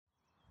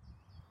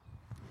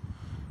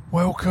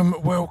Welcome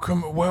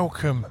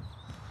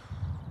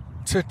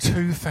to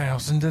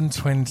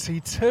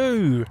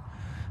 2022.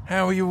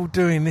 How are you all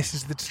doing? This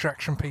is the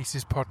Distraction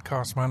Pieces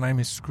podcast. My name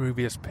is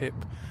Scroobius Pip,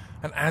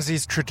 and as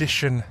is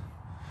tradition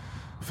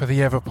for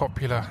the ever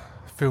popular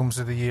Films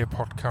of the Year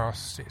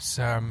podcast, it's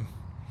let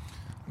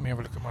me have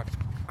a look at my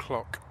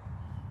clock.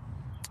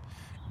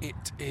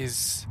 It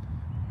is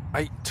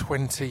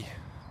 8:20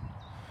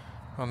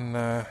 on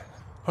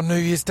New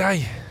Year's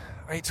Day,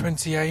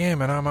 8:20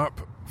 a.m. and I'm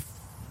up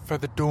for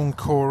the dawn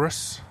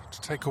chorus to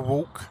take a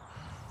walk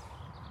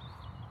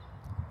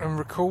and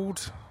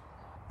record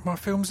my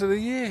Films of the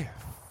Year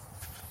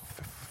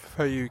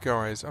for you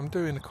guys. I'm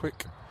doing a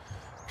quick,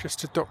 just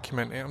to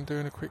document it, I'm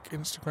doing a quick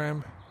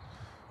Instagram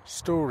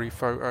story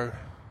photo.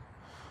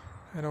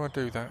 How do I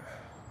do that?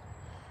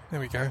 There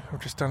we go,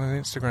 I've just done an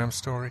Instagram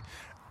story.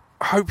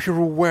 I hope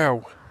you're all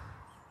well.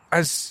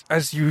 As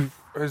you'll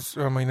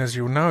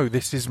know,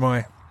 this is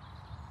my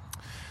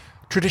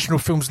traditional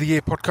Films of the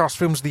Year podcast,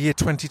 Films of the Year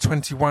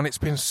 2021. It's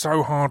been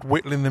so hard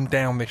whittling them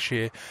down this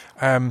year.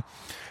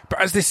 But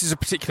as this is a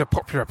particular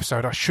popular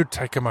episode, I should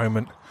take a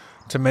moment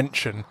to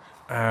mention,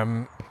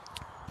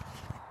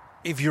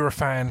 if you're a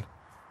fan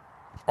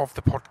of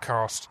the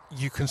podcast,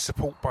 you can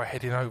support by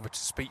heading over to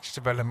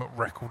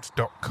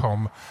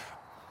speechdevelopmentrecords.com.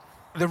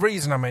 The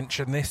reason I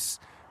mention this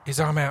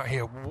is I'm out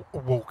here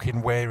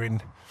walking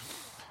wearing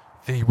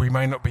the We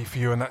May Not Be For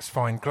You and That's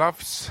Fine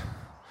gloves,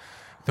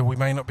 the We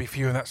May Not Be For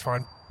You and That's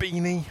Fine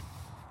beanie,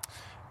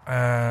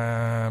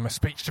 a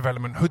speech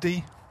development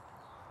hoodie,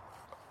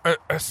 a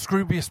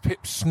Scroobius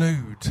Pip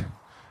snood.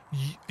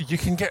 You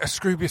can get a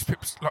Scroobius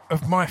Pip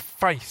of my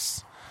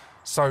face,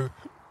 so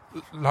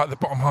like the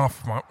bottom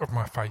half of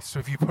my face. So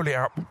if you pull it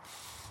up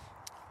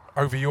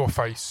over your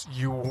face,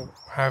 you will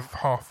have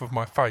half of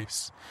my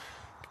face.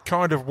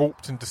 Kind of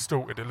warped and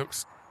distorted. It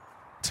looks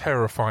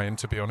terrifying,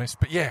 to be honest.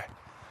 But yeah,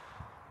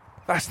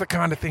 that's the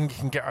kind of thing you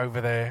can get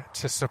over there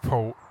to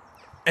support.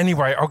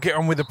 Anyway, I'll get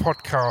on with the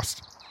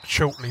podcast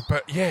shortly.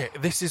 But yeah,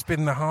 this has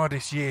been the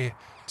hardest year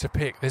to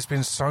pick. There's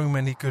been so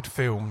many good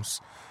films.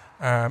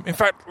 In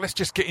fact, let's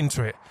just get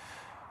into it.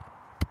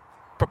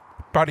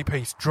 Buddy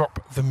Peace,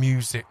 drop the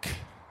music.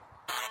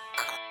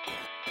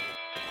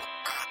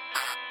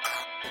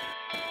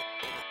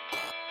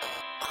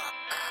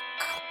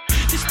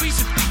 This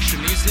piece of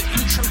fiction is the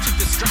intro to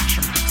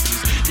Distraction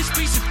Pieces. This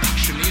piece of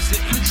fiction is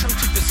the intro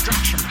to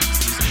Distraction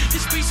Pieces.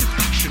 This piece of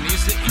fiction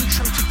is the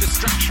intro to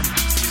Distraction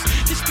Pieces.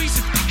 This piece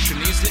of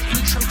fiction is the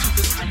intro to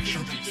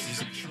Distraction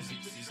Pieces.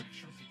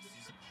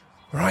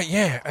 Right,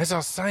 yeah, as I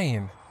was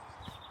saying,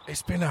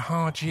 it's been a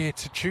hard year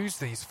to choose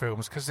these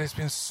films because there's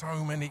been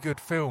so many good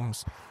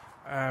films.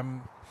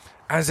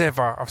 As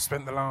ever, I've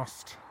spent the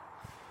last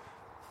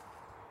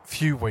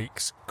few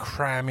weeks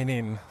cramming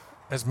in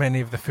as many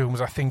of the films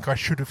I think I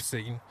should have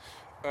seen.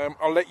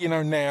 I'll let you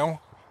know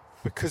now,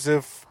 because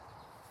of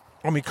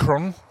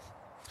Omicron,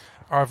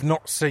 I've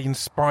not seen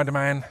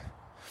Spider-Man,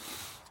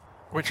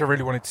 which I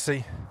really wanted to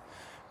see.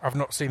 I've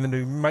not seen the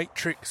new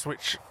Matrix,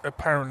 which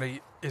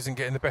apparently isn't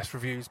getting the best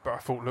reviews, but I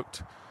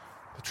thought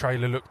the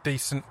trailer looked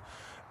decent.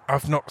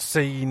 I've not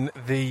seen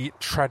The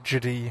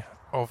Tragedy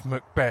of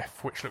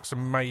Macbeth, which looks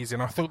amazing.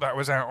 I thought that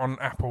was out on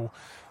Apple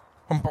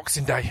on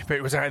Boxing Day, but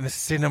it was out in the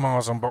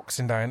cinemas on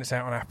Boxing Day, and it's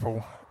out on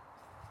Apple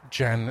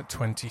Jan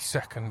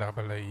 22nd, I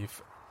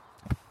believe.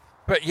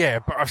 But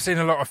I've seen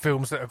a lot of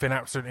films that have been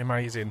absolutely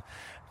amazing,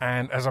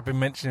 and as I've been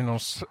mentioning on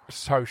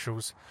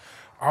socials,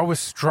 I was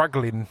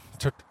struggling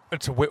to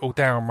whittle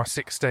down my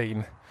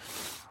 16,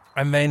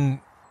 and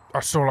then I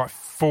saw like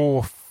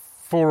four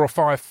or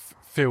five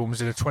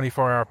films in a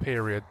 24-hour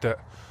period that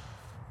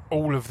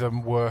all of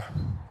them were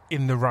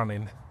in the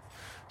running.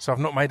 So I've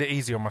not made it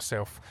easy on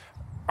myself.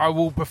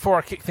 Before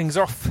I kick things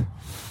off,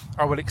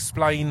 I will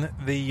explain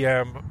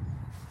the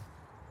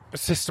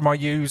system I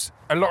use.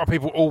 A lot of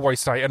people always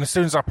say, and as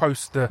soon as I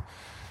post the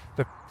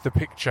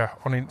picture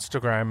on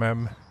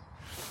Instagram,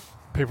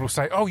 people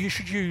say, "Oh, you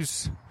should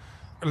use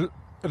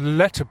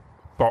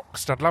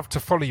Letterboxd. I'd love to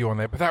follow you on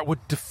there," but that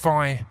would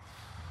defy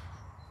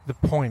the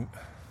point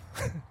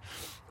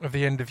of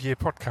the end of year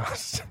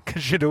podcast,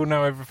 because you'd all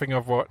know everything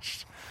I've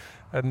watched.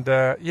 And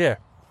I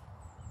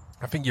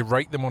think you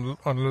rate them on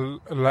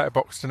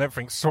Letterboxd and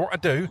everything. So what I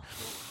do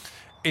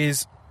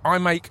is I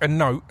make a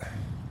note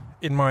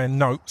in my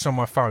notes on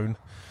my phone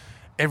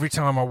every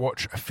time I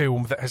watch a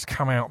film that has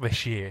come out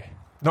this year.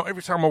 Not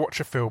every time I watch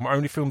a film,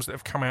 only films that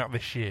have come out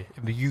this year,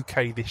 in the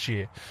UK this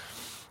year.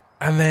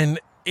 And then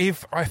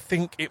if I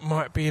think it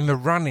might be in the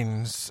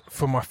runnings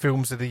for my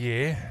Films of the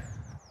Year,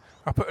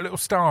 I put a little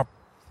star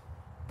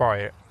by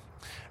it.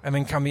 And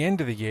then come the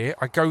end of the year,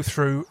 I go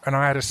through and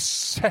I add a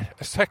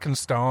second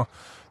star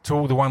to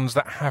all the ones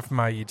that have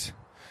made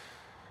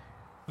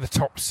the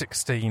top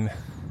 16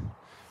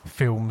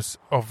 films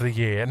of the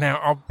year.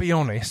 Now, I'll be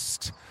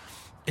honest,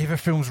 if a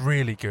film's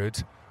really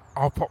good,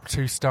 I'll pop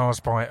 2 stars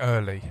by it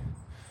early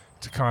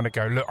to kind of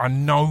go, look, I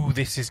know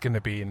this is going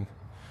to be in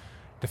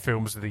the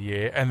Films of the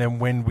Year, and then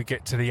when we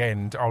get to the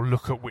end, I'll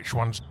look at which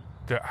ones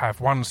that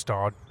have 1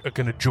 star are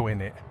going to join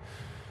it.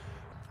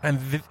 And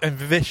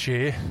this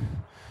year,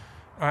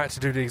 I had to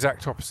do the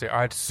exact opposite.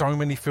 I had so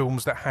many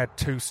films that had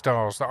 2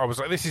 stars that I was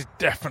like, this is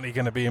definitely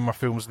going to be in my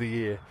films of the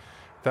year,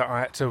 that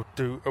I had to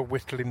do a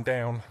whittling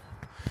down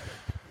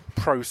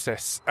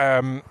process.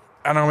 And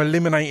I'm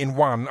eliminating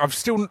one. I've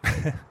still...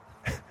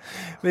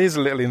 There's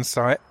a little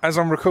insight. As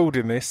I'm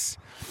recording this,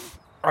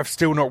 I've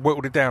still not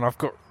whittled it down. I've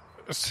got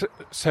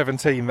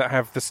 17 that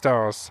have the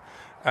stars,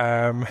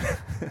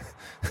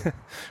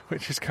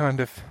 which is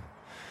kind of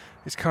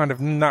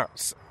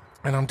nuts.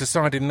 And I'm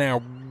deciding now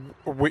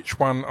which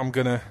one I'm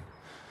gonna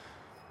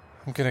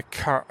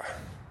cut.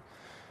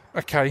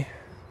 Okay,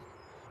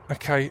 I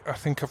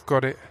think I've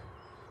got it.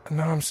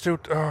 No, I'm so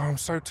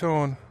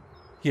torn.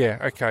 Yeah,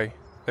 okay,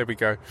 there we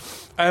go.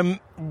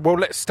 Well,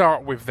 let's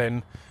start with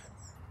then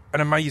an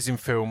amazing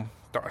film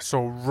that I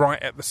saw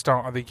right at the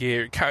start of the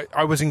year.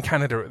 I was in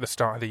Canada at the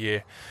start of the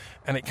year,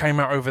 and it came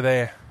out over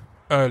there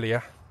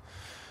earlier,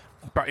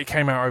 but it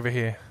came out over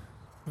here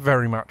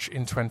very much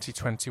in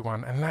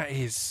 2021, and that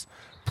is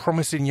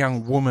Promising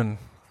Young Woman.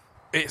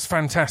 It's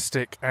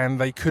fantastic, and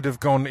they could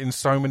have gone in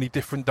so many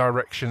different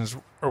directions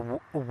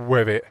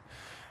with it.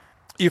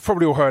 You've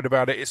probably all heard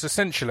about it. It's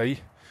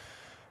essentially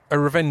a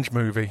revenge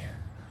movie.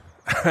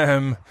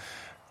 A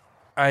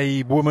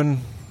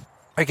woman...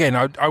 Again,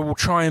 I will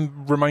try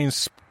and remain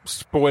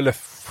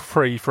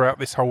spoiler-free throughout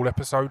this whole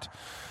episode.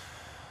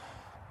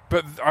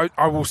 But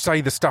I will say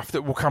the stuff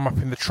that will come up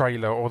in the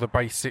trailer or the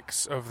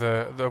basics of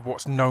the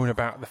what's known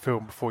about the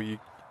film before you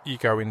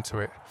go into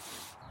it.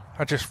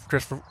 I just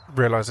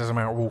realised as I'm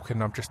out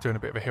walking, I'm just doing a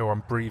bit of a hill.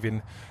 I'm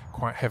breathing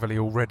quite heavily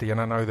already, and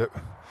I know that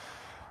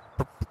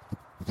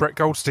Brett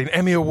Goldstein,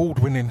 Emmy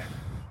Award-winning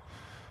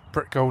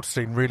Brett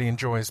Goldstein, really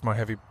enjoys my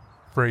heavy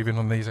breathing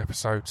on these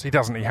episodes. He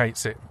doesn't. He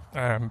hates it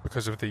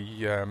because of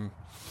the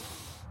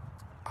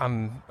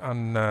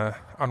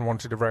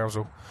unwanted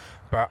arousal.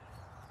 But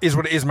is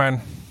what it is,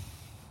 man.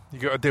 You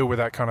got to deal with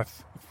that kind of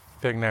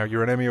thing now.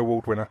 You're an Emmy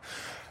Award winner.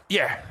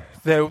 Yeah,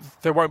 there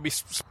won't be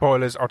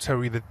spoilers. I'll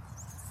tell you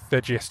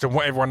the gist. And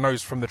what everyone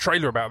knows from the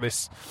trailer about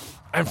this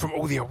and from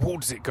all the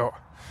awards it got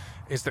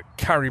is that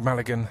Carey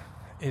Mulligan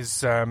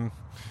is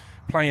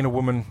playing a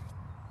woman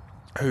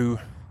who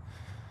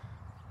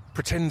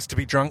pretends to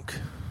be drunk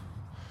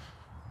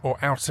or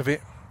out of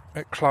it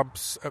at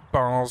clubs, at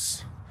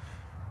bars,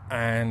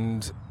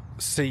 and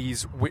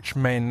sees which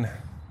men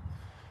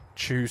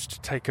choose to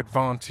take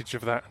advantage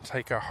of that and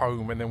take her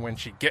home, and then when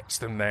she gets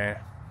them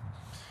there,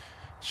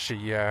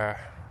 she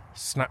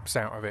snaps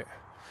out of it.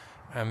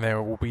 And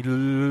there will be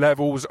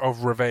levels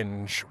of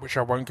revenge, which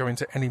I won't go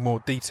into any more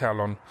detail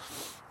on.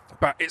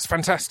 But it's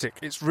fantastic.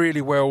 It's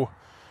really well...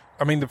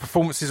 I mean, the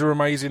performances are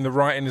amazing, the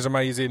writing is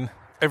amazing,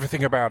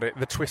 everything about it,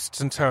 the twists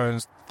and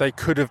turns. They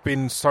could have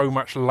been so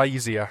much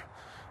lazier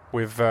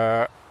with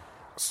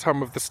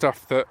some of the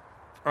stuff that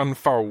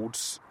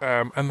unfolds,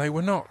 and they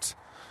were not.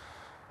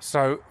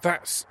 So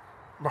that's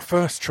my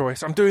first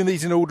choice. I'm doing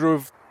these in order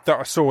of that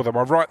I saw them.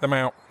 I write them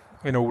out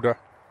in order.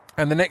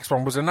 And the next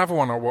one was another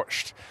one I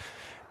watched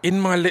in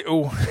my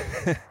little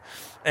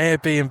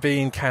Airbnb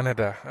in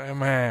Canada. Oh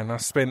man, I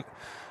spent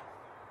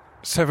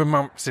 7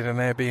 months in an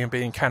Airbnb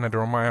in Canada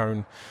on my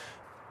own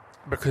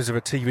because of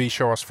a TV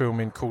show I was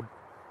filming called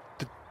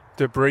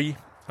Debris,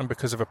 and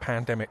because of a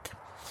pandemic.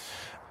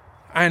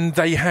 And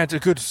they had a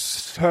good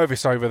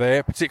service over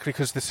there, particularly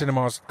because the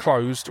cinemas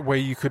closed, where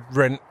you could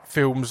rent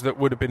films that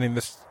would have been in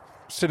the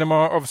cinema.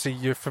 Obviously,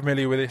 you're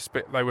familiar with this,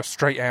 but they were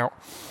straight out.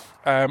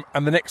 And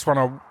the next one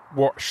I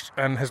watched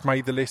and has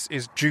made the list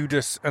is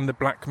Judas and the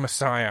Black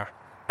Messiah.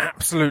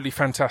 Absolutely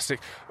fantastic.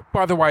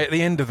 By the way, at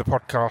the end of the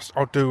podcast,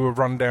 I'll do a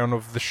rundown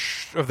of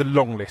the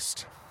long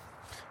list.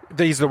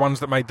 These are the ones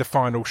that made the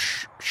final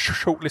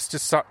short list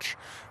as such.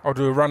 I'll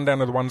do a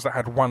rundown of the ones that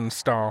had 1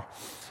 star.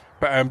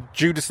 But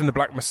Judas and the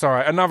Black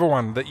Messiah, another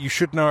one that you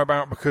should know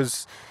about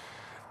because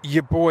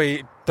your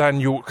boy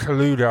Daniel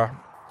Kaluuya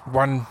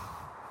won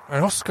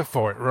an Oscar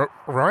for it,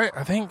 right?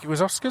 I think it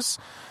was Oscars.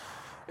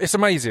 It's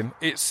amazing.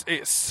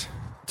 It's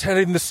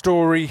telling the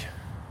story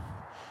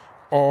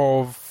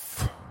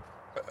of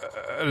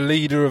a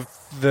leader of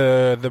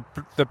the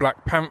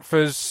Black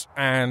Panthers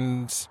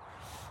and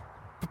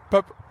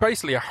but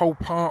basically a whole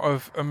part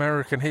of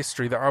American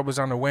history that I was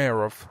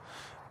unaware of.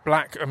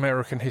 Black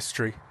American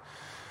history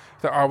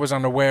that I was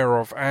unaware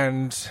of,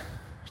 and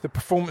the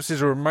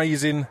performances are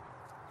amazing.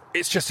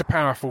 It's just a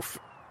powerful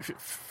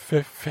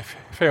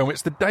film.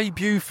 It's the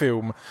debut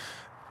film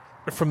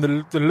from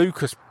the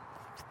Lucas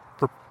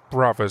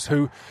brothers,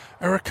 who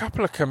are a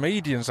couple of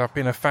comedians I've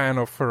been a fan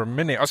of for a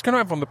minute. I was going to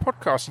have on the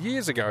podcast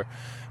years ago.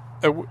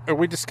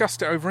 We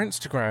discussed it over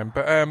Instagram,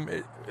 but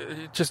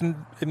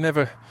it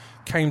never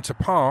came to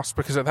pass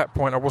because at that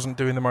point I wasn't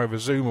doing them over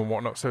Zoom and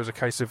whatnot, so it was a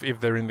case of if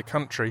they're in the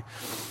country.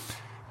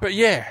 But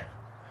yeah,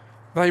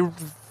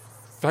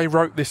 they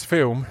wrote this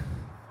film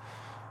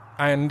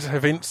and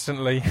have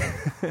instantly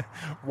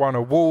won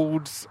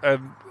awards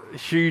and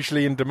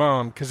hugely in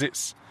demand because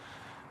it's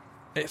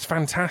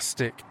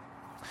fantastic.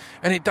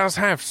 And it does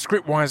have,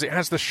 script-wise, it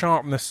has the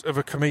sharpness of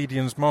a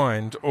comedian's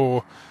mind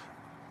or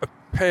a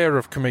pair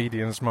of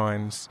comedians'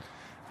 minds.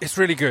 It's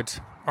really good.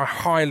 I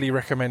highly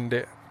recommend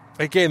it.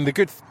 again, the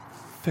good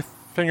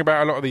thing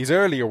about a lot of these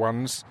earlier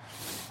ones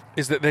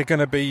is that they're going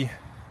to be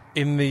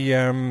in the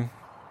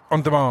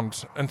on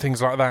demand and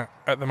things like that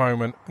at the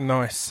moment.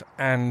 Nice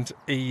and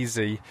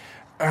easy.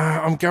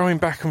 I'm going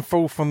back and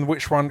forth on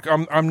which one.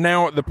 I'm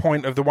now at the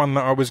point of the one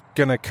that I was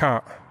going to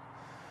cut.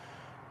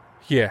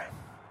 Yeah.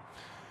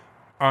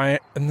 I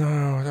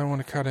don't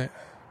want to cut it.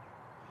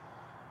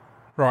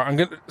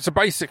 Right, so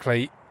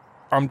basically,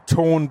 I'm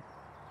torn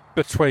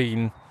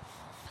between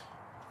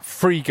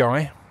Free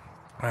Guy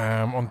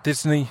on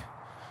Disney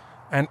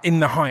and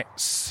In the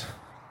Heights.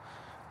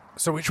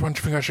 So which one do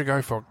you think I should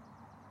go for,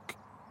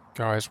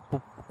 guys?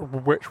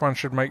 Which one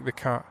should make the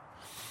cut?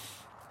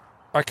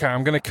 Okay,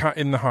 I'm going to cut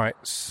In the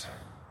Heights.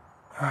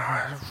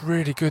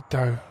 Really good,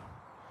 though.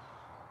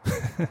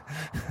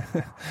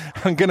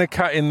 I'm going to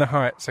cut In the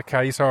Heights,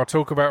 okay? So I'll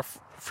talk about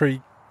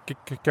Free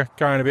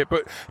Guy in a bit.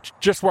 But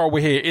just while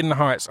we're here, In the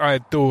Heights, I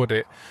adored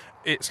it.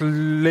 It's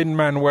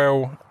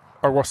Lin-Manuel,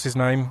 or what's his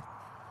name?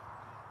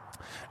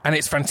 And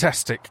it's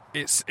fantastic.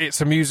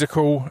 It's a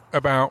musical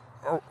about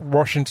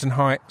Washington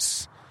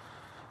Heights.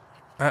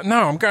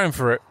 No, I'm going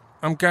for it.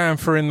 I'm going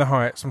for In the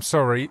Heights. I'm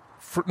sorry.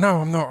 No,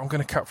 I'm not. I'm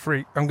going to cut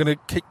Free. I'm going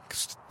to kick...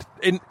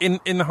 In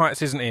the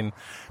Heights isn't in,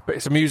 but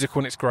it's a musical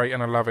and it's great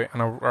and I love it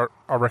and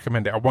I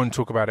recommend it. I won't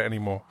talk about it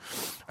anymore.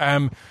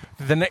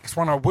 The next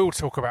one I will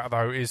talk about,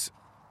 though, is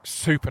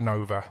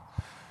Supernova,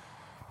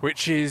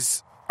 which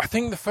is, I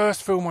think, the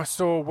first film I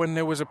saw when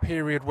there was a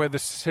period where the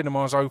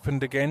cinemas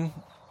opened again.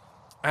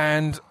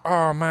 And,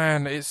 oh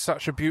man, it's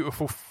such a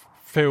beautiful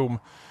film.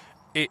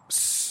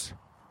 It's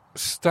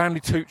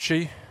Stanley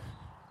Tucci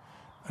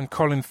and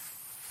Colin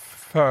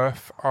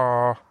Firth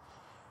are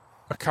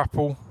a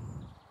couple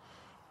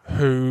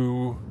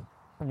who,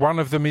 one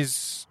of them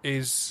is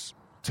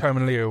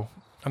terminally ill,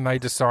 and they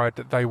decide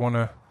that they want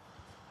to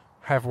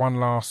have one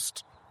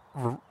last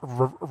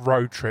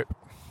road trip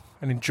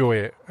and enjoy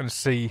it and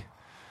see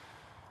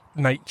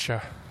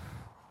nature.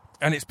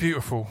 And it's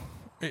beautiful.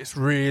 It's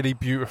really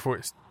beautiful.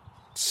 It's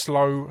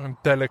slow and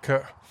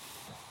delicate,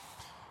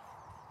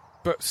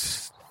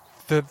 but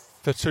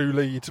the two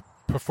lead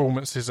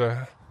performances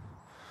are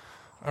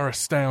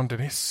astounding.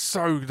 It's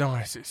so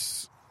nice.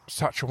 It's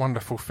such a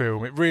wonderful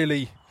film.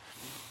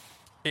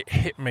 It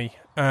hit me.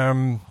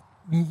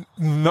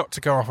 Not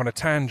to go off on a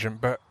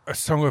tangent, but A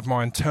Song of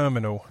Mine,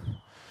 Terminal,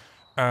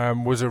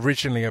 was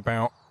originally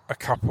about a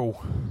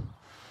couple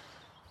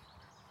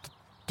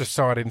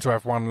deciding to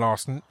have one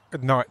last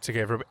night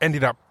together, but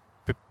ended up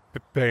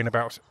being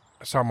about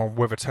someone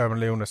with a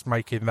terminal illness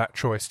making that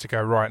choice to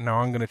go, right, now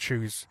I'm going to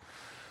choose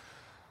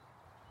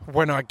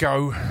when I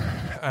go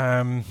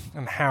and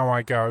how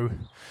I go.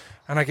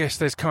 And I guess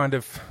there's kind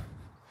of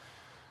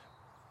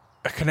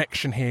a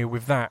connection here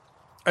with that.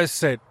 As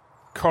said,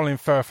 Colin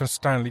Firth and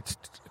Stanley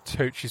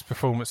Tucci's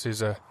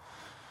performances are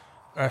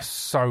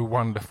so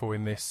wonderful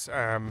in this.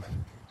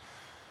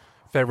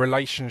 Their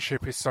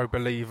relationship is so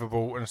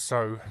believable and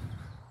so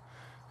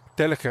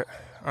delicate.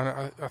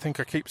 And I think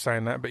I keep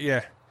saying that, but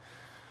yeah,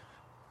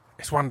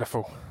 it's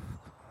wonderful.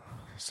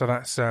 So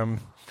that's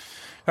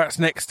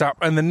next up.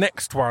 And the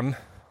next one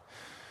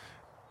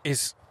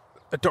is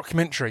a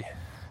documentary,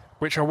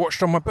 which I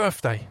watched on my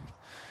birthday.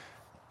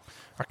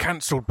 I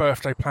cancelled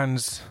birthday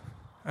plans,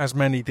 as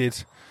many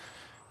did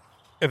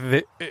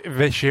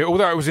this year.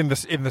 Although it was in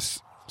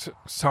the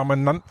summer,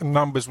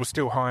 numbers were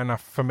still high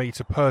enough for me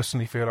to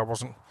personally feel I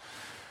wasn't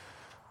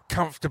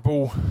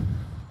comfortable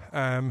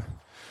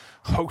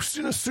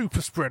hosting a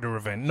super spreader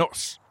event.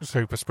 Not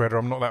super spreader,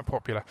 I'm not that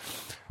popular.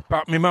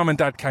 But my mum and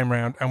dad came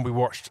round and we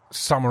watched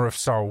Summer of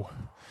Soul,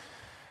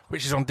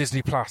 which is on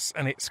Disney Plus,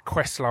 and it's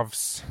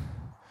Questlove's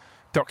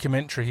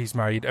documentary he's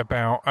made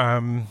about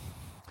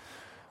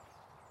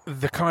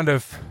the kind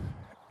of,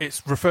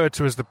 it's referred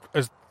to as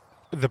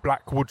the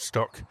Black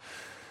Woodstock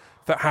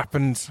that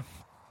happened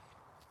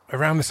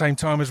around the same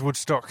time as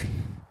Woodstock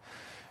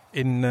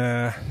in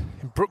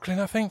Brooklyn,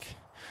 I think,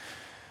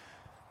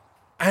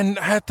 and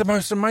had the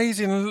most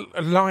amazing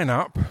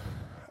lineup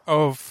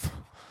of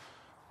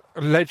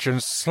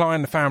legends: Sly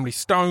and the Family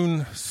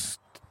Stone,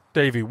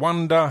 Stevie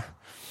Wonder.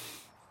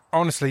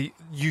 Honestly,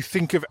 you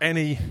think of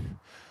any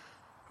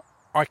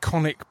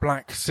iconic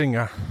black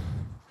singer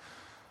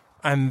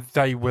and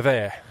they were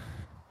there.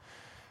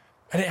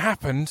 And it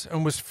happened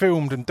and was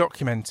filmed and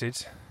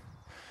documented.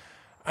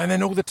 And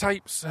then all the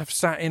tapes have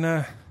sat in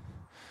a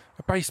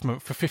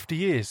basement for 50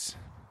 years.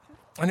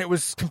 And it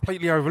was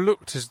completely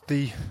overlooked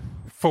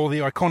for the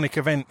iconic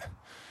event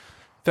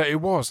that it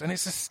was. And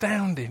it's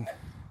astounding.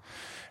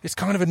 It's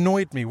kind of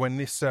annoyed me when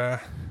this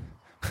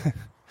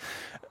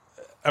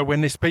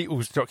when this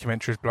Beatles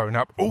documentary is blown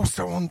up,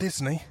 also on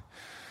Disney.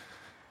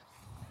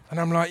 And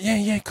I'm like,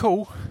 yeah,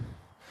 cool.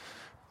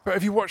 But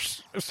have you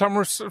watched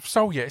Summer of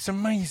Soul yet? It's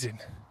amazing.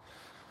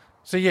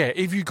 So yeah,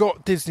 if you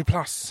got Disney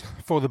Plus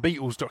for the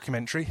Beatles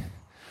documentary...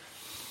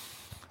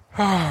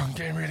 Oh, I'm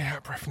getting really out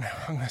of breath now.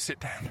 I'm going to sit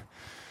down.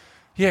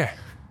 Yeah,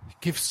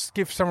 give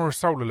Summer of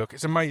Soul a look.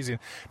 It's amazing.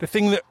 The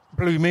thing that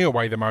blew me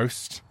away the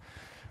most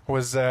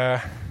was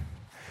the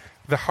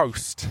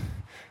host.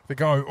 The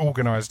guy who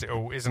organised it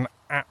all is an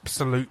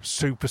absolute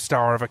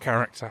superstar of a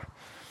character.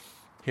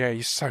 Yeah,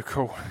 he's so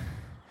cool.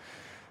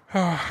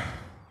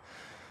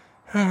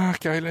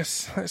 Okay,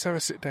 let's have a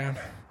sit down.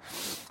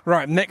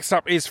 Right, next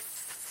up is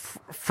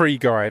Free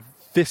Guy.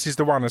 This is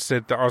the one I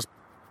said that I was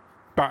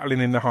battling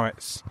in the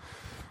heights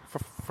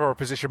for a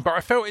position, but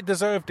I felt it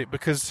deserved it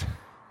because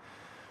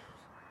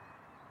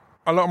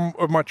a lot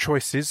of my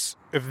choices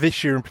of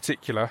this year in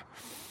particular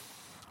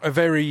are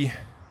very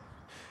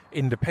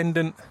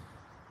independent,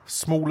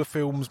 smaller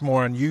films,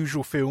 more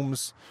unusual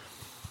films,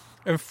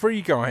 and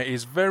Free Guy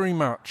is very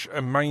much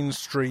a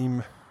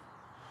mainstream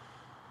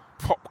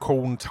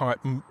popcorn type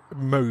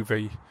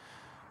movie,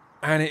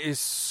 and it is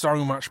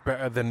so much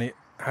better than it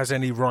has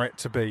any right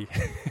to be.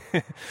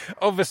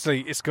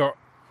 Obviously, it's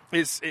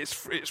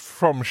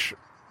from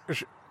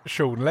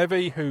Sean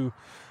Levy, who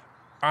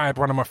I had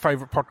one of my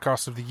favourite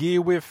podcasts of the year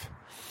with.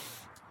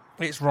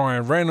 It's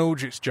Ryan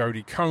Reynolds, it's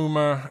Jodie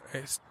Comer,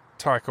 it's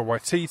Taika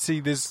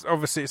Waititi.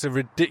 It's a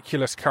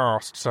ridiculous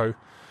cast, so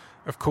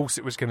of course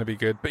it was going to be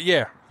good. But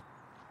yeah,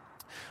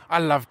 I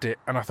loved it,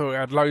 and I thought it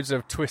had loads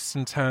of twists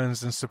and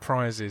turns and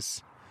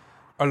surprises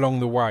along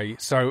the way.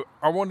 So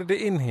I wanted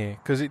it in here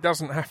because it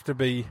doesn't have to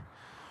be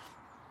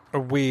a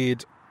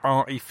weird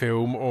arty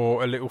film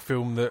or a little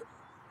film that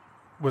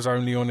was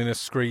only on in a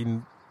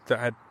screen that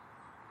had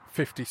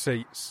 50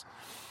 seats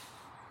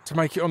to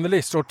make it on the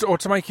list, or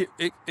to make it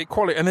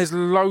quality. And there's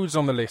loads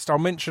on the list. I'll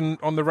mention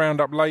on the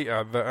roundup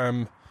later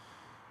that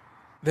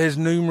there's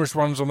numerous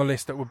ones on the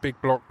list that were big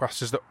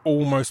blockbusters that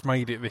almost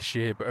made it this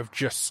year, but have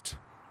just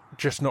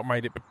not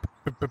made it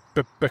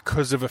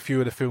because of a few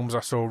of the films I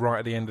saw right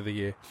at the end of the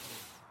year.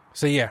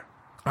 So yeah,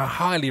 I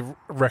highly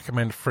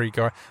recommend Free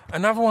Guy.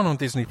 Another one on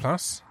Disney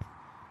Plus.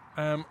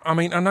 I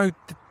know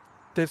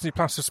Disney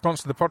Plus has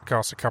sponsored the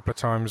podcast a couple of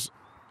times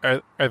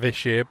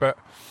this year, but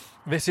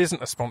this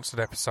isn't a sponsored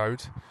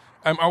episode.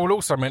 I will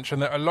also mention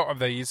that a lot of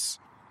these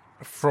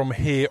from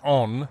here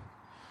on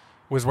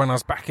was when I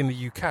was back in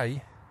the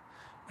UK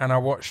and I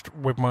watched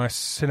with my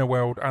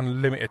Cineworld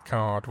Unlimited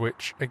card,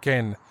 which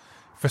again,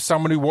 for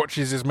someone who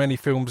watches as many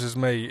films as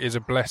me, is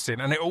a blessing.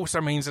 And it also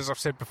means, as I've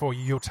said before,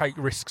 you'll take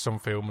risks on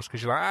films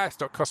because you're like,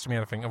 it's not costing me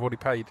anything, I've already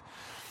paid,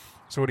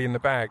 it's already in the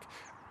bag.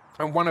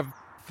 And one of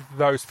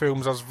those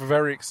films I was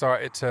very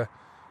excited to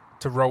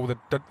roll the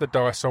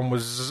dice on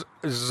was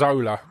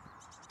Zola.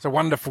 It's a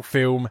wonderful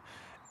film.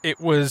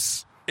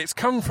 It's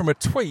come from a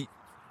tweet,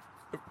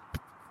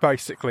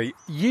 basically.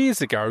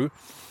 Years ago,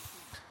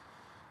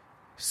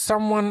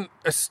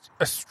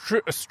 a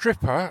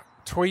stripper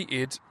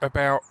tweeted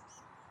about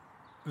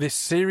this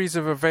series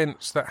of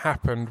events that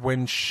happened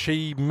when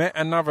she met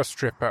another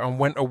stripper and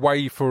went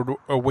away for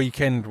a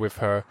weekend with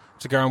her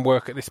to go and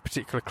work at this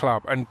particular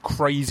club, and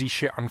crazy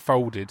shit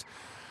unfolded.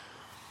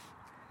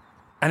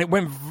 And it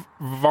went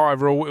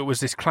viral. It was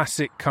this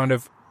classic kind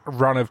of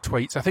run of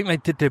tweets. I think they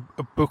did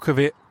a book of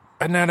it,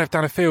 and now they've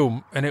done a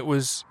film, and it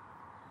was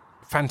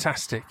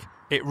fantastic.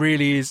 It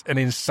really is an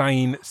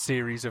insane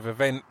series of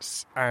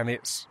events, and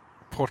it's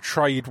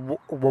portrayed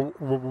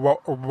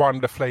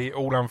wonderfully. It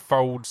all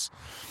unfolds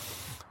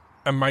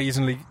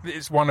amazingly.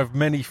 It's one of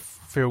many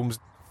films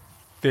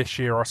this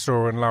year I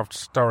saw and loved,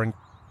 starring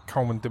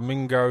Colman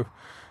Domingo,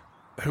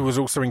 who was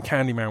also in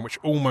Candyman, which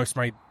almost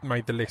made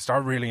the list. I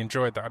really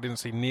enjoyed that. I didn't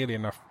see nearly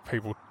enough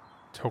people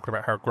talking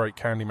about how great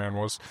Candyman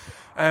was.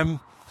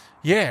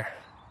 Yeah,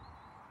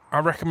 I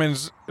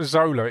recommend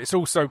Zola. It's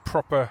also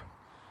got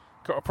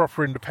a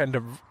proper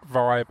independent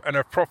vibe and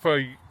a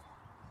proper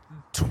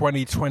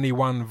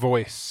 2021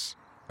 voice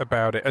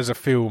about it as a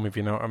film, if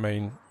you know what I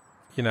mean.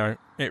 You know,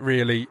 it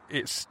really,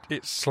 it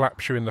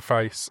slaps you in the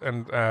face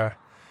and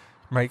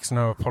makes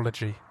no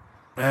apology.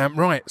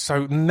 Right,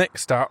 so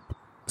next up,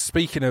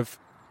 speaking of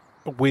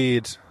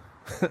weird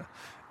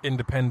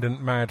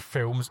independent mad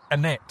films,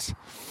 Annette,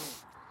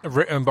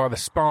 written by the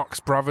Sparks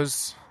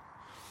brothers,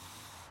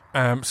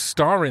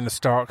 starring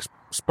the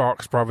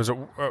Sparks brothers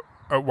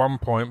at one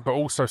point, but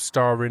also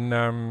starring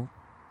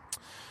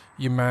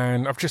your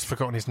man, I've just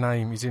forgotten his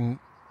name, he's in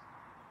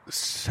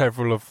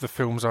several of the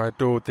films I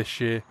adored this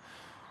year.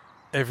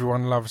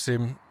 Everyone loves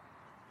him.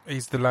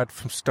 He's the lad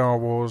from Star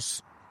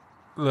Wars.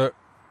 Look,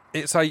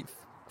 it's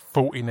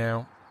 8:40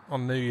 now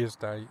on New Year's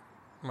Day.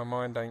 My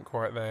mind ain't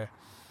quite there.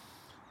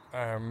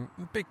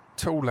 Big,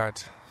 tall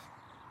lad.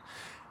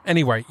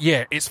 Anyway,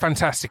 yeah, it's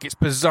fantastic. It's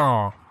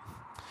bizarre.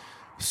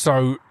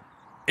 So,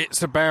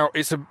 it's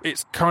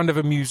kind of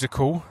a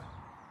musical.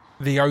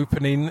 The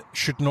opening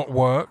should not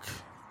work,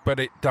 but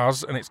it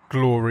does, and it's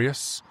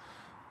glorious.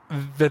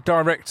 The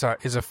director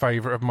is a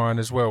favourite of mine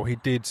as well.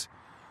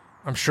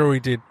 I'm sure he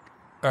did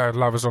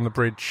Lovers on the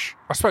Bridge.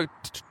 I spoke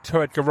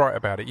to Edgar Wright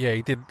about it. Yeah,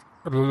 he did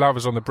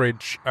Lovers on the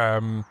Bridge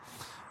and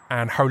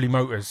Holy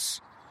Motors,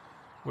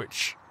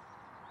 which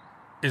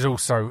is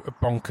also a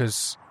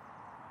bonkers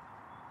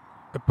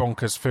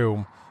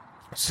film.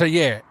 So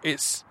yeah,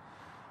 it's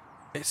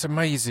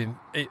amazing.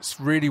 It's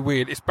really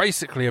weird. It's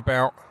basically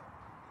about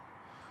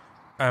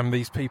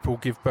these people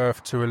give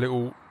birth to a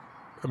little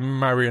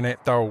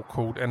marionette doll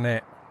called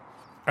Annette,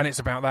 and it's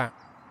about that.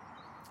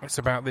 It's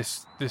about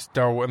this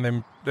doll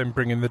and then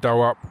bringing the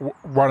doll up.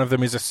 One of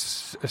them is a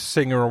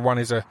singer and one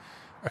is a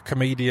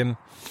comedian.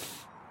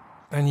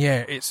 And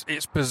yeah,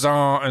 it's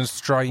bizarre and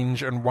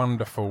strange and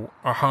wonderful.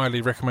 I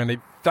highly recommend it.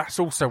 That's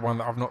also one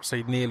that I've not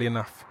seen nearly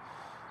enough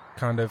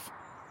kind of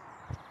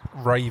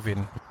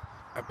raving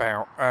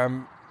about.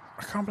 I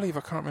can't believe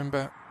I can't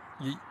remember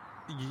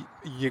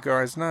your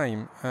guy's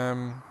name.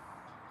 I'm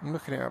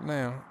looking it up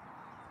now.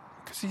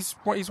 Because he's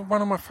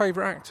one of my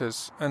favourite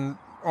actors. And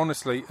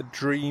honestly, a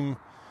dream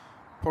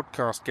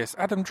podcast guest.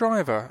 Adam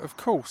Driver, of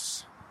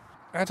course.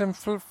 Adam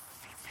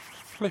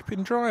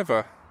flipping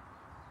Driver.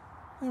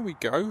 There we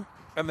go.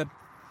 And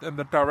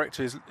the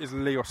director is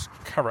Leos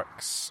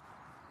Carax,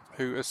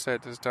 who has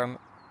done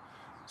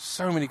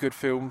so many good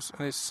films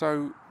and is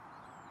so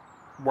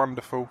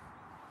wonderful.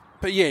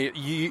 But yeah,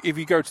 if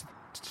you go to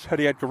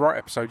the Edgar Wright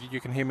episode, you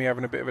can hear me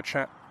having a bit of a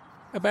chat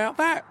about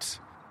that.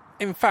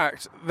 In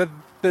fact,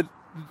 I'm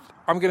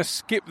going to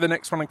skip the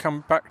next one and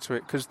come back to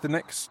it because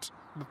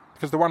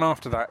the one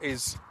after that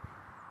is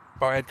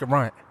by Edgar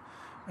Wright,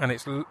 and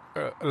it's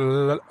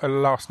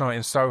Last Night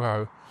in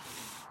Soho,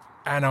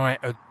 and I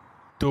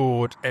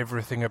adored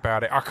everything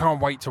about it. I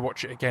can't wait to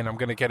watch it again. I'm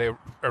going to get a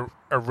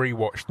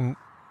rewatch, and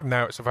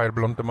now it's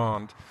available on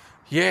demand.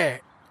 Yeah,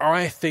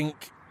 I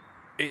think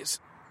it's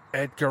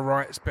Edgar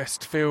Wright's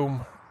best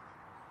film,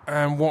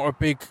 and what a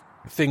big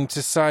thing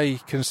to say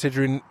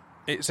considering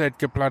it's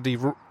Edgar bloody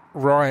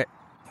Wright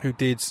who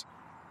did,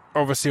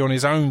 obviously on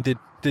his own, did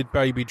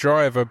Baby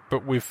Driver,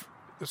 but with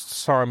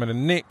Simon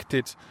and Nick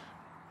did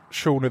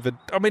Shaun of the...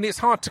 I mean, it's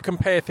hard to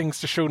compare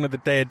things to Shaun of the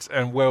Dead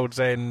and World's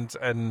End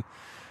and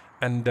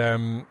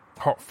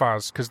Hot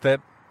Fuzz because they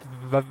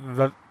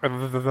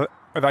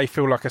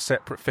feel like a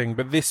separate thing,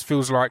 but this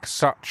feels like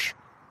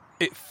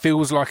it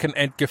feels like an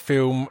Edgar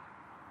film.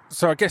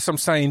 So I guess I'm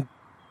saying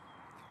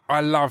I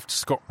loved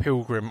Scott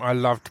Pilgrim, I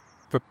loved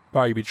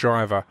Baby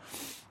Driver,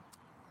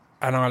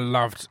 and I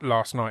loved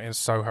Last Night in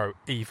Soho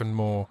even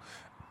more.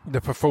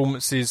 The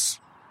performances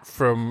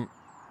from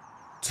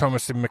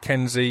Thomasin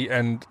McKenzie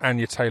and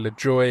Anya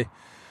Taylor-Joy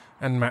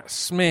and Matt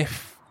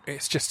Smith,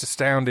 it's just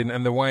astounding.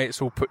 And the way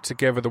it's all put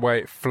together, the way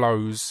it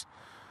flows,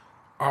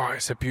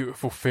 it's a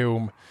beautiful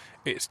film.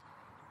 It's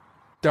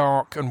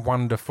dark and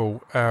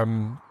wonderful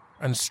and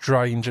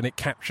strange, and it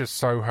captures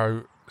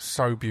Soho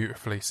so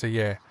beautifully. So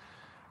yeah,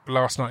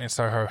 Last Night in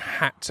Soho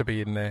had to be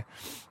in there.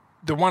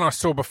 The one I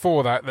saw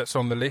before that's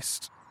on the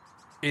list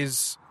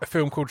is a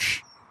film called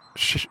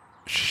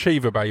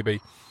Shiva Baby,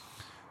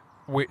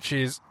 which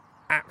is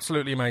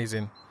absolutely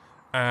amazing.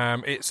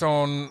 It's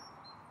on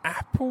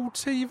Apple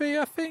TV,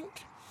 I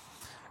think,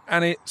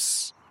 and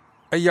it's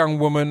a young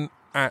woman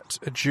at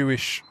a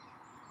Jewish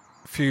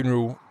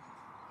funeral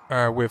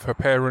with her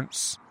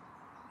parents,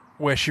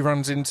 where she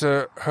runs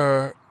into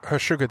her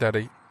sugar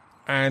daddy,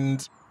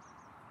 and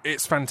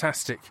it's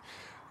fantastic.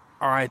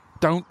 I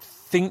don't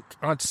think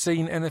I'd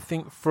seen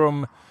anything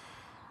from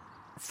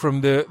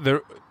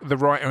the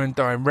writer and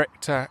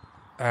director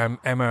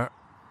Emma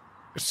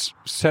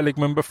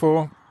Seligman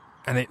before,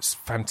 and it's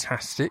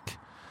fantastic.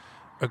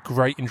 A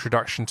great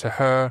introduction to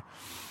her,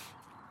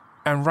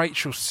 and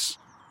Rachel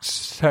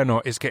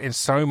Sennott is getting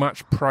so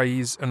much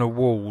praise and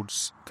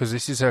awards because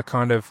this is her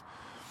kind of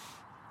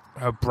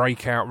her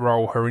breakout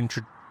role, her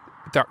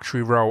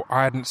introductory role.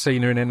 I hadn't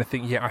seen her in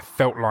anything yet. I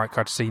felt like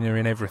I'd seen her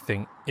in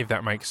everything, if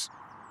that makes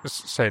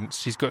sense.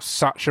 She's got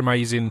such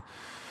amazing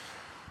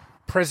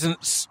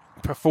presence,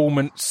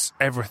 performance,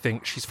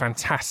 everything. She's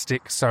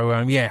fantastic. So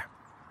yeah,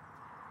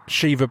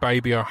 Shiva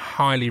Baby, I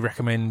highly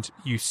recommend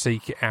you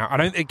seek it out.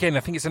 I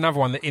think it's another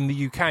one that in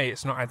the UK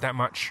it's not had that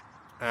much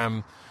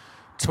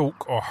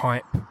talk or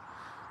hype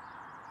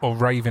or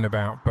raving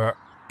about, but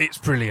it's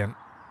brilliant.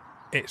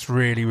 It's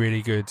really,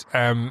 really good.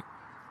 And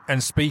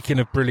speaking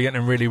of brilliant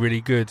and really,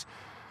 really good,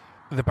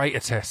 the beta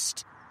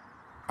test.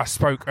 I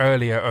spoke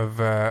earlier of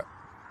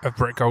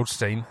Brett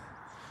Goldstein.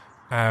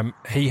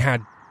 He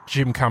had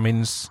Jim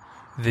Cummins,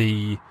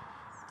 the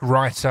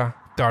writer,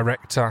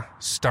 director,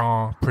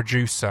 star,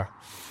 producer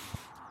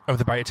of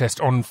the beta test,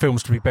 on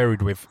Films to be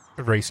Buried With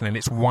recently, and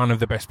it's one of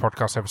the best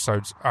podcast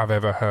episodes I've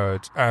ever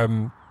heard.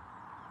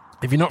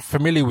 If you're not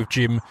familiar with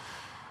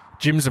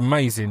Jim's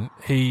amazing.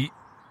 He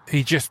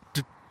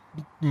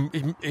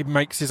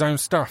makes his own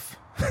stuff.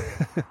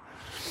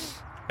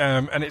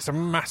 And it's a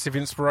massive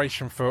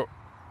inspiration for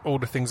all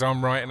the things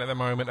I'm writing at the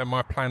moment and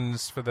my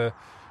plans for the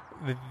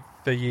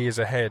years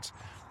ahead.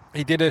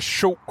 He did a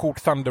short called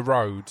Thunder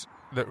Road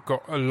that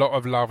got a lot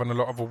of love and a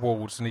lot of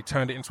awards, and he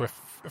turned it into a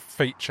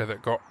feature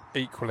that got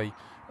equally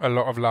a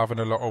lot of love and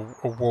a lot of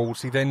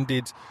awards. He then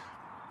did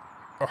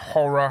a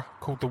horror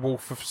called The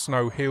Wolf of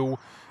Snow Hill,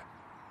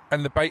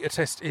 and the beta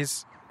test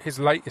is his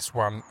latest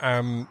one.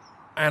 And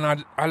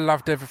I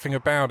loved everything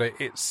about it.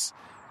 It's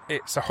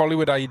a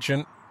Hollywood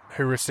agent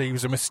who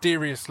receives a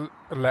mysterious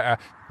letter.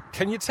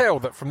 Can you tell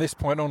that from this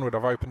point onward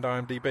I've opened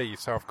IMDb,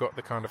 so I've got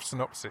the kind of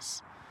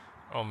synopsis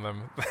on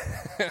them,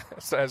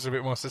 so it's a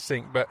bit more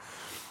succinct. But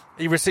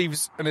he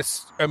receives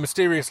a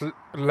mysterious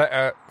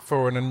letter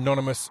for an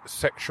anonymous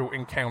sexual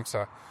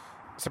encounter.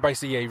 So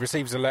basically, he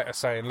receives a letter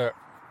saying, look,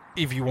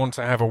 if you want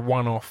to have a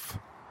one-off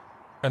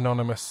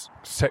anonymous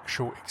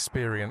sexual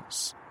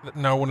experience that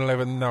no one will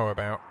ever know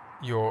about,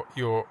 your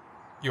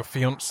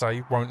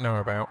fiancé won't know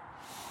about,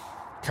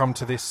 come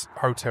to this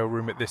hotel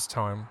room at this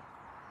time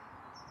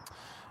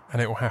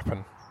and it will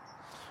happen.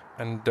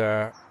 And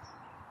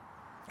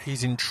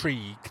he's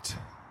intrigued,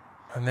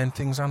 and then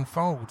things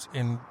unfold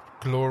in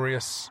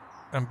glorious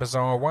and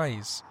bizarre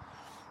ways.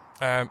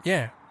 I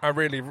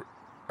really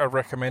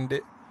recommend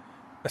it.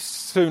 As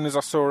soon as I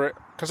saw it,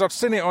 because I'd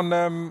seen it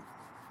on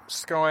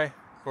Sky,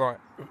 like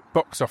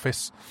box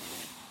office,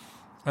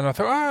 and I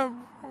thought,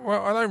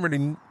 I don't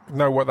really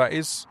know what that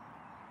is.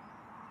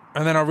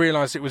 And then I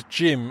realised it was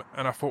Jim,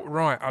 and I thought,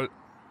 right,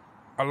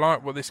 I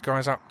like what this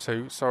guy's up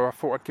to, so I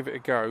thought I'd give it a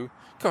go.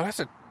 God, that's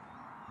a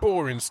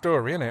boring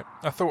story, isn't it?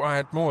 I thought I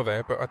had more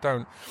there, but I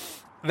don't.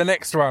 The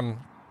next one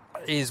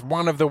is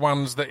one of the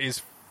ones that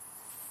is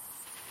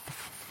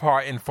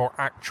fighting for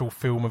actual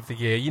film of the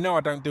year. You know,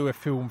 I don't do a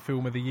film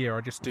of the year.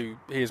 I just do,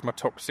 here's my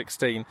top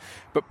 16.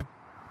 But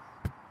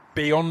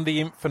Beyond the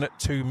Infinite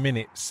 2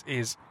 Minutes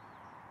is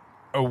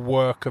a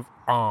work of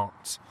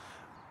art.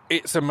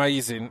 It's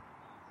amazing.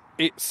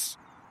 It's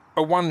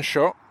a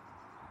one-shot,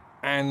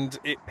 and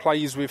it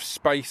plays with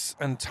space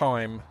and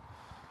time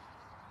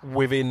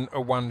within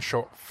a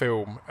one-shot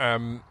film.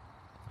 A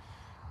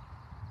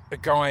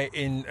guy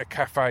in a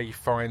cafe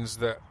finds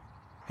that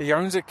he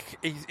owns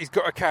he's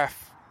got a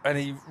cafe, and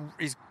he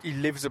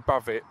lives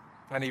above it,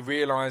 and he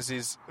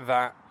realises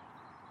that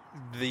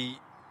the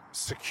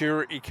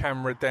security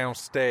camera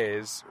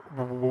downstairs,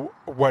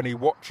 when he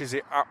watches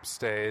it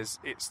upstairs,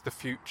 it's the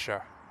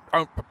future.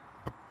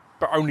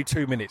 But only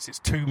 2 minutes. It's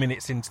 2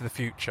 minutes into the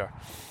future.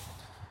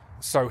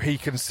 So he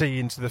can see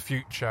into the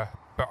future,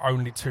 but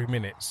only 2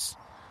 minutes.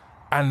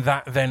 And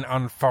that then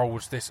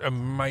unfolds this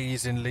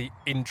amazingly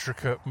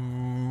intricate,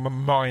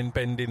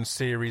 mind-bending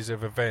series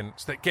of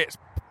events that gets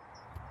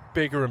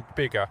bigger and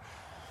bigger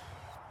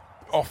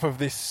off of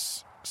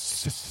this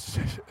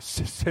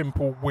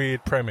simple,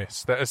 weird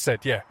premise that has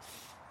said,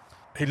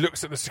 he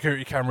looks at the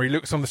security camera, he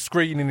looks on the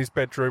screen in his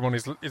bedroom on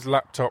his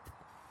laptop,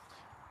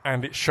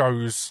 and it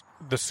shows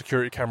the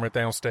security camera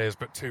downstairs,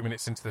 but 2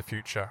 minutes into the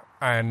future.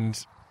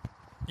 And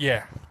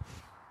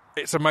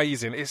it's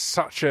amazing. It's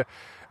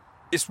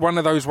one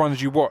of those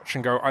ones you watch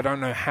and go, I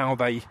don't know how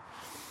they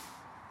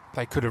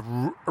could have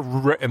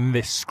written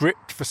this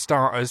script, for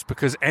starters,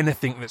 because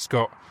anything that's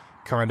got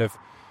kind of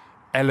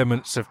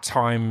elements of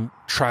time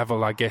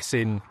travel, I guess,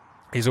 in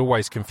is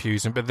always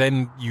confusing. But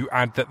then you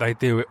add that they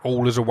do it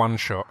all as a one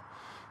shot.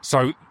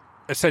 So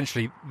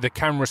essentially the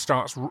camera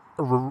starts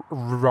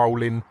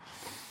rolling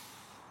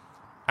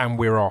and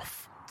we're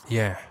off.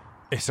 Yeah,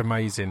 it's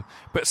amazing.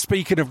 But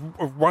speaking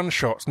of one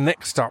shots,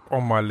 next up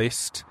on my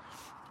list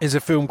is a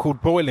film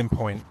called Boiling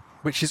Point,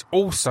 which is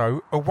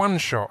also a one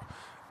shot.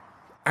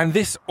 And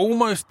this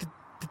almost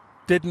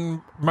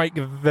didn't make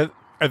the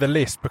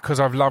list because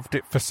I've loved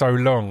it for so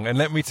long. And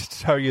let me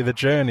tell you the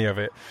journey of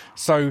it.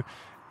 So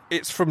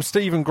it's from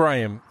Stephen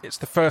Graham. It's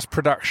the first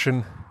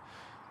production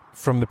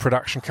from the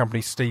production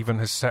company Stephen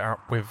has set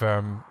up with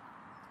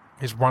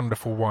his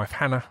wonderful wife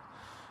Hannah,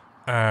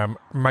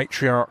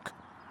 Matriarch.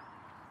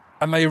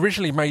 And they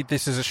originally made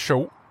this as a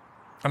short,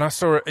 and I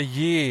saw it a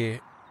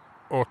year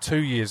or 2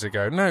 years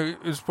ago. No,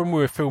 it was when we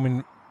were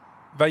filming.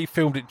 They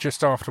filmed it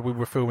just after we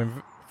were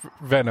filming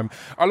Venom.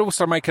 I'll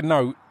also make a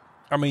note.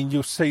 I mean,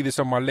 you'll see this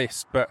on my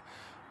list, but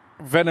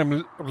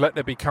Venom Let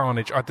There Be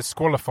Carnage, I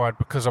disqualified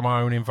because of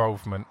my own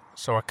involvement,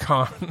 so I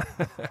can't.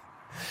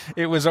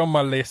 It was on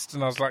my list,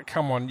 and I was like,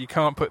 come on, you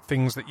can't put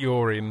things that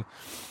you're in.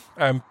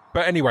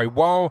 But anyway,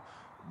 while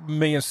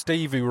me and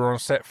Stevie were on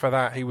set for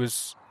that, he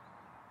was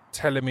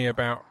telling me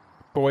about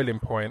Boiling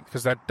Point,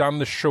 because they'd done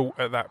the short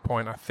at that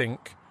point, I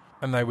think,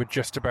 and they were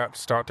just about to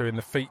start doing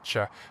the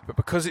feature. But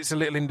because it's a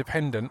little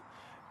independent,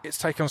 it's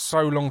taken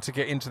so long to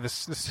get into the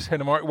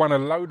cinema. It won a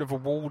load of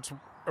awards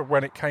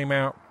when it came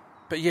out.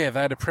 But yeah,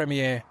 they had a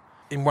premiere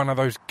in one of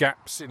those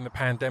gaps in the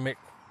pandemic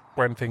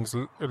when things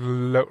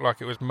looked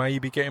like it was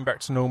maybe getting back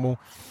to normal.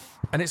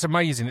 And it's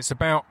amazing. It's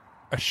about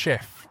a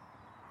chef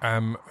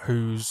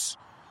who's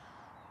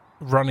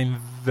running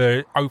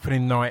the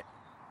opening night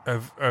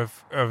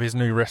of his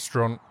new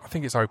restaurant. I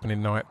think it's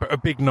opening night, but a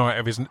big night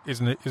of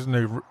his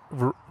new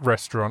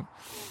restaurant.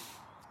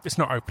 It's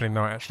not opening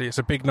night, actually. It's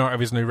a big night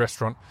of his new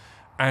restaurant.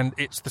 And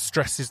it's the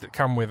stresses that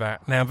come with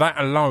that. Now, that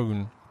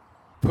alone,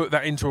 put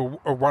that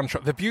into a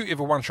one-shot. The beauty of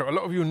a one-shot, a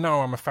lot of you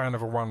know I'm a fan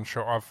of a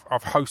one-shot.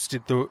 I've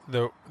hosted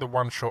the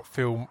one-shot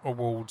film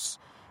awards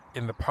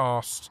in the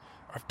past.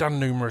 I've done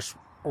numerous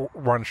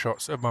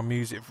one-shots of my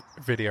music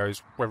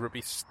videos, whether it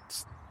be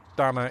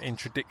Stunner,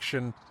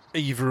 Introduction,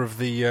 either of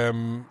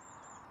the,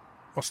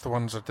 what's the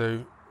ones I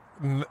do?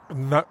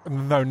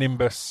 No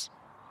Nimbus,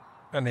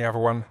 and the other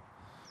one.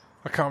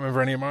 I can't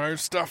remember any of my own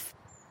stuff.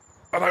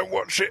 I don't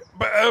watch it,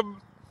 but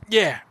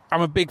yeah,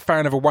 I'm a big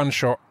fan of a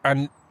one-shot,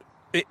 and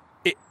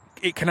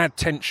it can add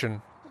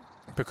tension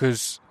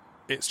because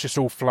it's just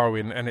all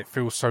flowing and it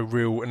feels so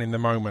real and in the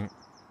moment.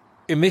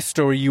 In this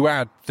story, you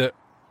add that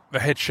the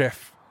head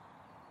chef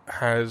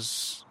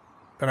has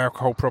an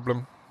alcohol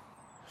problem,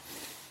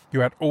 You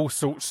had all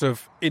sorts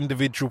of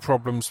individual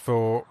problems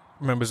for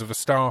members of the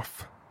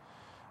staff.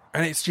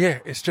 And it's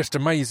just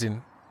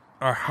amazing.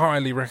 I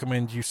highly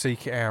recommend you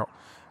seek it out.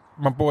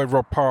 My boy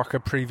Rob Parker,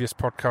 previous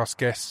podcast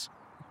guest,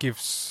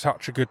 gives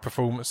such a good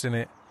performance in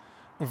it.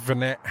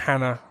 Vanette,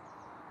 Hannah,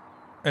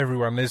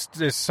 everyone.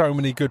 There's so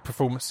many good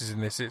performances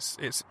in this.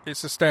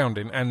 It's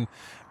astounding. And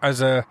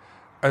as a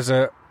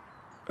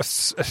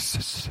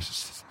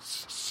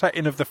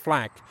setting of the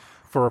flag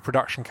for a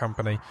production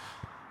company,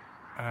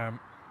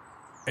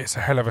 it's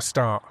a hell of a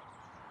start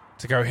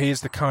to go,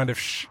 here's the kind of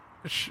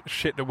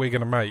shit that we're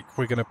going to make.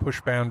 We're going to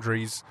push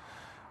boundaries.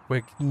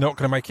 We're not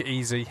going to make it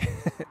easy.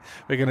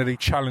 We're going to do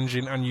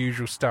challenging,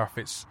 unusual stuff.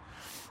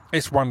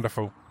 It's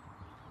wonderful.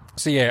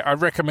 So yeah, I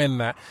recommend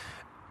that.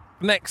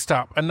 Next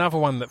up, another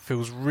one that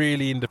feels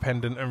really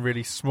independent and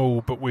really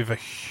small, but with a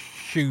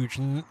huge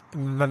name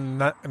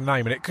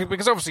in it.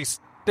 Because obviously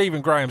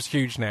Stephen Graham's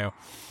huge now.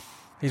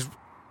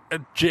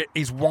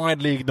 He's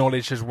widely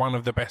acknowledged as one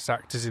of the best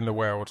actors in the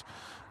world,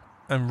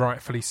 and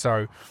rightfully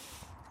so.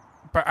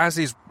 But as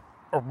is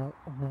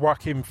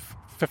Joaquin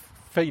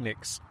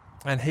Phoenix,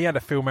 and he had a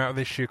film out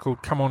this year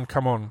called Come On,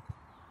 Come On,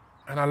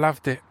 and I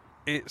loved it.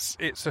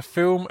 It's a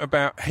film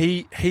about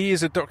he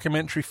is a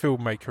documentary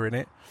filmmaker in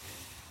it,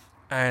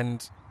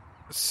 and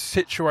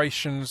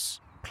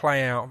situations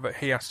play out that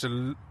he has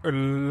to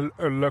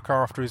look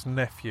after his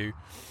nephew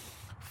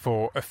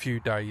for a few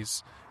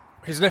days.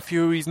 His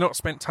nephew he's not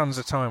spent tons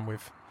of time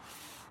with.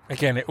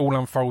 Again, it all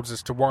unfolds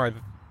as to why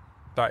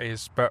that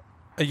is, but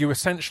you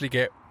essentially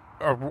get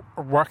a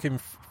Joaquin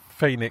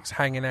Phoenix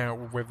hanging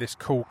out with this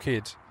cool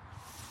kid,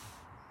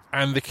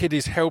 and the kid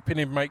is helping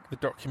him make the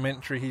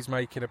documentary he's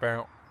making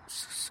about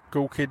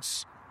school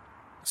kids.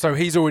 So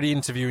he's already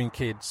interviewing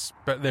kids,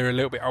 but they're a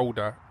little bit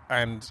older,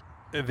 and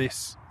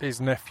his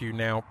nephew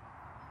now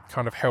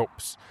kind of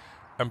helps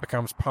and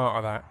becomes part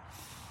of that.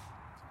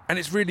 And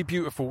it's really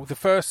beautiful. The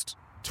first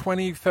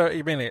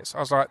 20-30 minutes I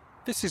was like,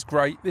 this is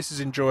great, this is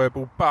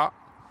enjoyable, but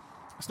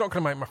it's not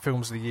going to make my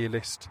films of the year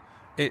list.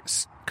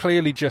 It's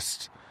clearly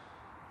just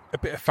a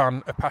bit of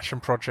fun, a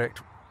passion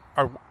project.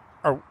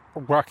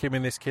 Joaquin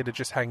and this kid are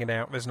just hanging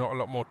out. There's not a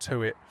lot more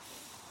to it.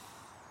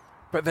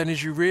 But then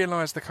as you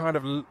realise the kind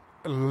of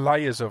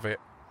layers of it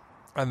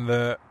and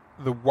the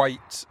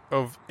weight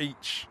of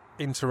each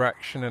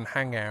interaction and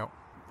hangout,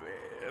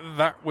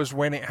 that was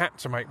when it had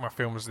to make my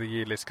films of the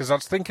year list, because I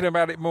was thinking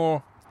about it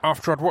more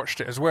after I'd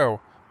watched it as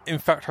well. In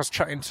fact, I was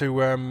chatting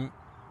to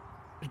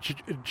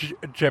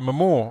Gemma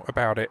Moore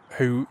about it,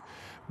 who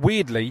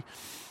weirdly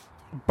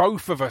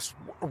both of us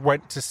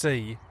went to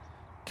see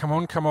Come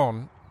On, Come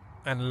On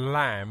and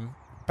Lamb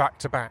back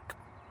to back,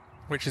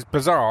 which is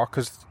bizarre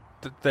because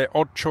they're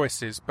odd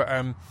choices, but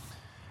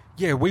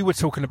yeah, we were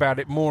talking about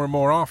it more and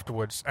more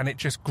afterwards, and it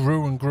just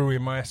grew and grew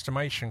in my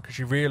estimation, because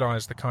you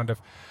realise the kind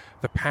of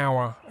the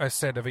power, as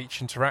said, of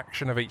each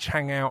interaction, of each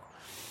hangout.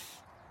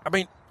 I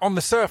mean, on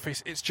the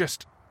surface, it's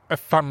just a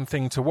fun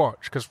thing to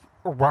watch, because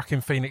Joaquin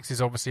Phoenix is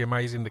obviously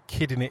amazing, the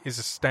kid in it is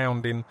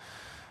astounding,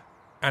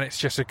 and it's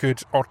just a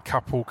good odd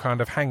couple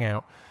kind of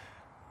hangout.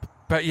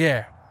 But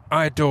yeah,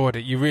 I adored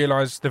it. You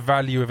realise the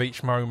value of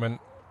each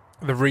moment,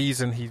 the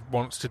reason he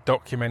wants to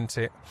document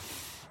it,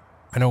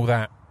 and all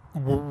that.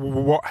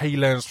 What he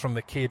learns from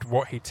the kid,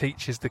 what he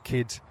teaches the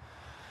kid.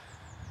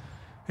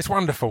 It's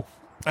wonderful.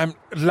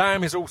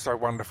 Lamb is also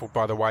wonderful,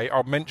 by the way.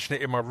 I'll mention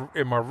it in my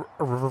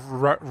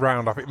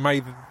roundup. It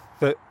made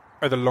the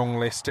long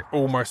list. It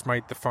almost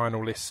made the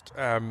final list,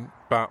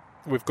 but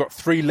we've got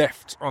 3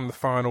 left on the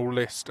final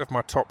list of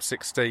my top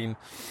 16.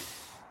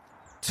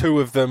 2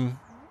 of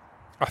them,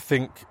 I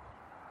think,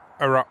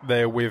 are up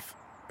there with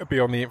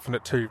Beyond the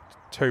Infinite 2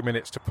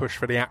 minutes to push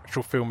for the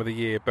actual film of the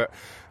year. But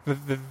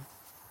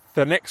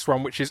the next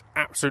one, which is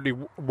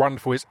absolutely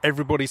wonderful, is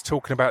Everybody's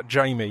Talking About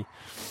Jamie.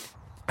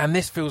 And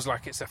this feels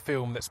like it's a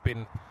film that's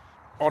been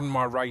on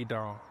my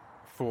radar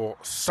for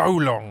so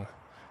long,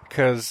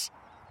 because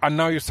I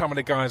know some of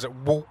the guys at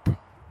Warp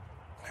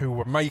who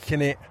were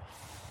making it.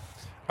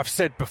 I've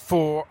said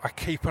before, I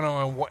keep an eye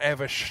on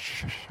whatever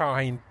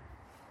Shaheen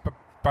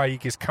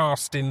Baig is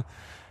casting.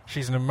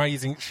 She's an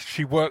amazing...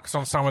 She works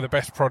on some of the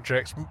best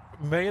projects.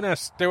 Me and her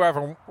still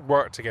haven't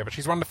worked together.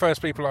 She's one of the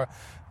first people I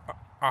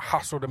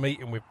hustled a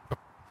meeting with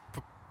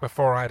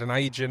before I had an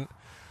agent,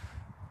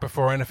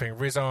 before anything.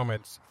 Riz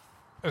Ahmed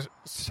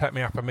set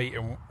me up a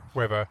meeting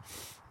with her.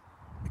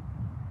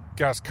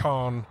 Gaz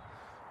Khan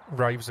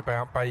raves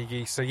about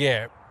Baigi. So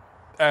yeah,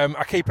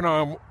 I keep an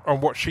eye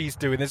on what she's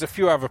doing. There's a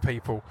few other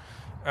people.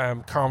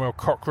 Carmel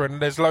Cochran.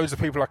 There's loads of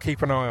people I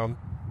keep an eye on.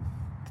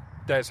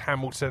 There's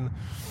Hamilton.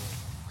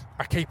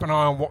 I keep an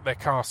eye on what they're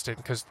casting,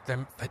 because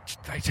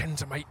they tend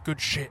to make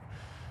good shit.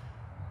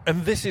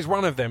 And this is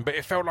one of them, but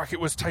it felt like it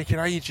was taking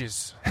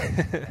ages.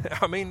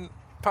 I mean,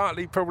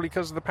 partly probably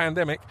because of the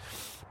pandemic,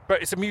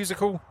 but it's a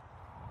musical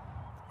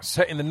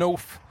set in the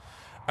north.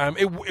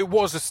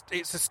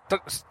 It's a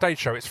stage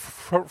show. It's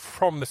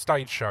from the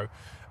stage show,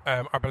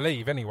 I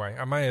believe. Anyway,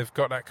 I may have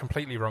got that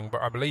completely wrong,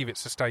 but I believe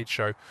it's a stage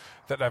show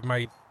that they've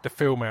made the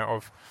film out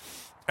of,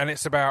 and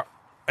it's about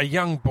a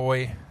young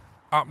boy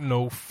up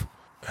north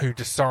who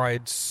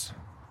decides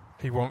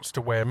he wants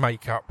to wear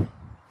makeup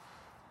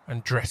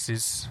and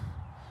dresses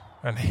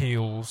and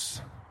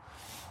heels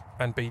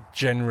and be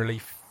generally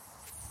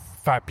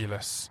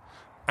fabulous.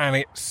 And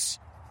it's,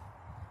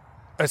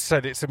 as I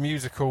said, it's a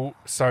musical,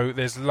 so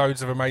there's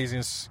loads of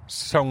amazing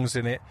songs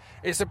in it.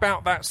 It's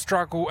about that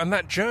struggle and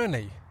that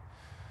journey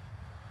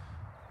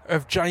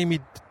of Jamie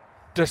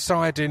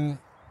deciding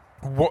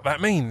what that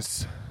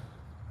means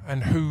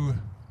and who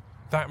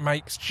that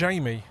makes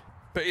Jamie.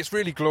 But it's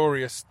really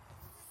glorious.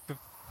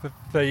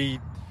 The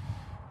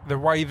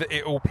way that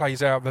it all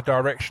plays out, the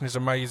direction is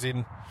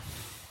amazing.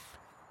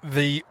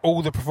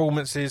 All the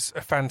performances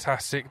are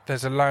fantastic.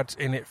 There's a lad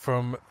in it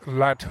from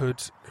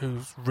Ladhood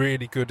who's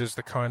really good as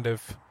the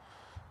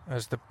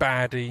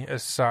baddie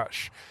as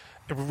such.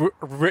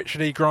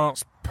 Richard E.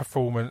 Grant's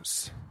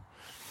performance,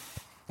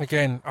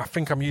 again, I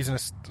think I'm using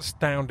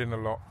astounding a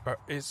lot, but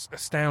it's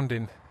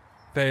astounding.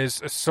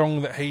 There's a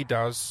song that he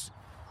does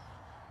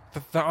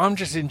that I'm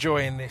just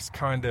enjoying this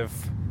kind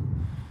of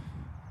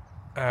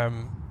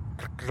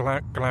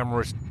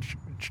glamorous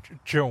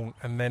jaunt,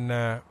 and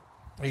then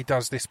he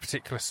does this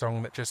particular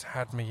song that just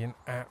had me in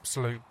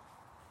absolute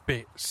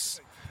bits.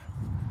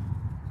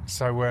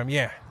 So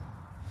yeah,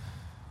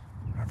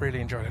 I really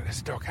enjoyed it.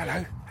 There's a dog.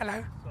 Hello.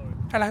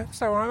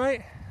 It's all right,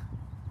 mate.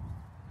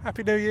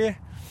 Happy New Year.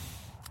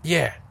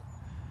 Yeah,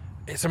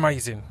 it's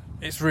amazing.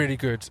 It's really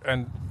good,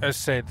 and as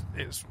said,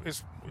 it's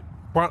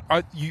one.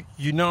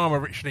 You know, I'm a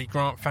Richard E.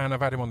 Grant fan.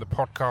 I've had him on the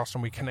podcast,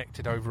 and we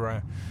connected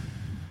over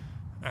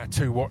our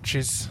 2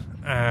 watches.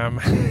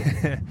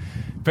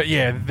 But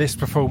yeah, this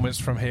performance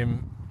from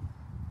him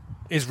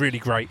is really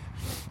great.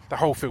 The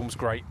whole film's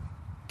great.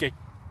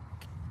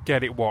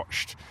 Get it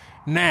watched.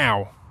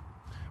 Now,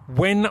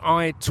 when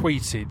I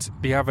tweeted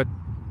the other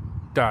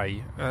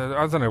day,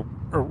 I don't know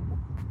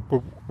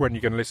when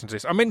you're going to listen to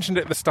this, I mentioned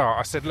it at the start.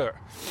 I said, look,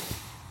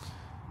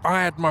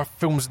 I had my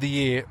films of the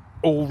year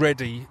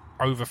already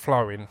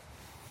overflowing,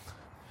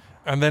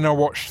 and then I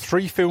watched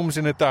 3 films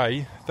in a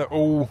day that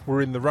all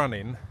were in the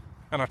running,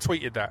 and I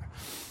tweeted that,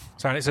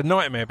 saying it's a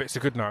nightmare, but it's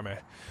a good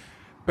nightmare.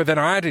 But then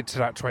I added to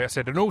that tweet, I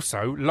said, and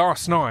also,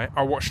 last night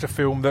I watched a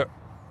film that,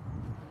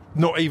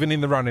 not even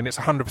in the running, it's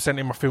 100%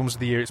 in my films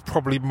of the year, it's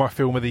probably my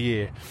film of the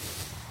year.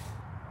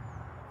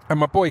 And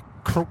my boy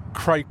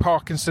Craig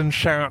Parkinson,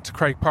 shout out to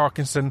Craig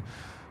Parkinson,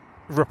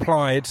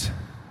 replied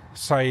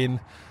saying,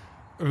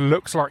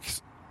 looks like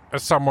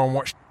someone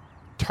watched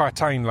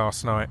Titane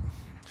last night.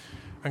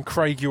 And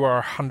Craig, you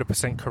are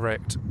 100%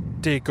 correct.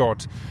 Dear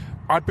God,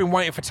 I'd been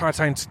waiting for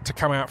Titane to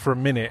come out for a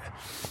minute.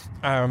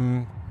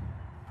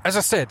 As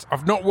I said,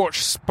 I've not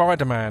watched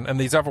Spider-Man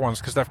and these other ones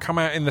because they've come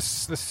out in the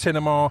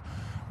cinema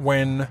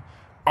when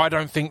I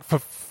don't think,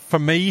 for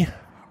me,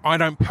 I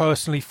don't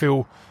personally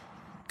feel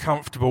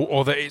comfortable,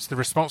 or that it's the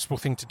responsible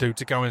thing to do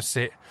to go and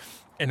sit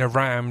in a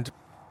rammed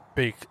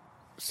big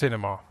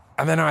cinema.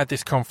 And then I had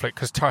this conflict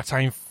because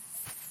Titane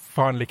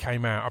finally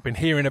came out. I've been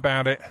hearing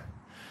about it. I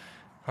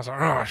was like,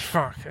 oh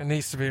fuck, it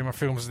needs to be in my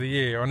films of the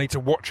year. I need to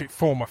watch it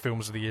for my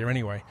films of the year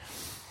anyway.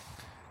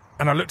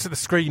 And I looked at the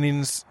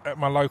screenings at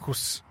my local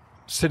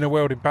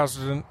Cineworld in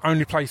Basildon,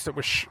 only place that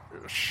was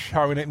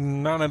showing it.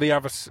 None of the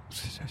other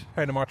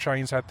cinema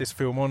chains had this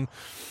film on.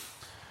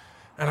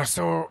 And I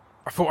thought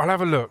I'll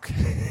have a look.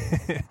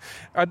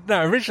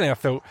 Originally I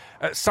thought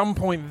at some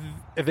point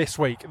this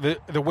week,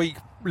 the week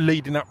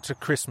leading up to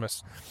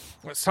Christmas,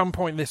 at some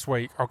point this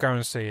week I'll go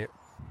and see it.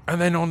 And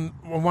then on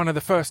one of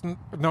the first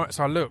nights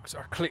I looked,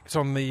 I clicked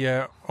on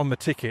the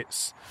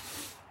tickets,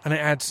 and it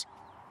had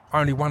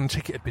only 1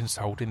 ticket had been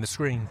sold in the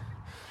screen.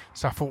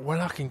 So I thought,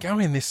 well, I can go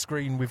in this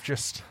screen with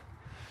just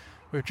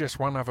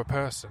one other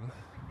person.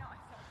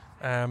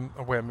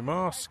 I'll wear my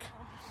mask,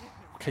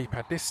 keep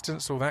our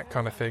distance, all that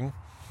kind of thing.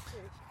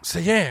 So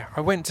yeah,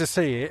 I went to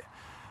see it,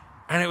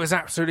 and it was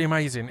absolutely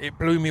amazing. It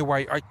blew me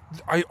away.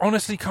 I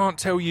honestly can't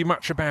tell you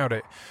much about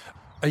it.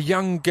 A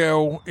young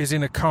girl is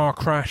in a car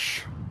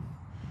crash,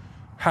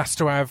 has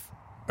to have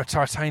a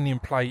titanium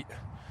plate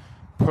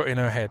put in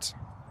her head.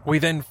 We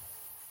then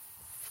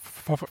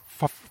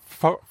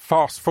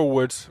fast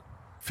forward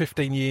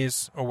 15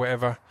 years or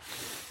whatever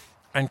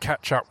and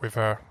catch up with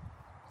her,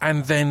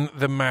 and then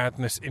the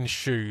madness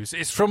ensues.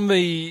 It's from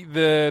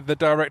the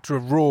director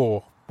of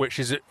Raw, which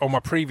is on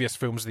my previous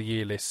films of the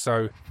year list.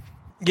 So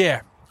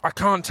yeah, I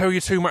can't tell you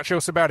too much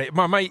else about it.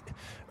 My mate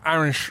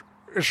Aaron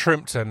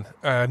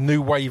Shrimpton,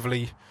 New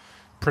Waverley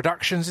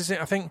Productions, is it,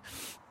 I think,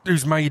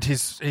 who's made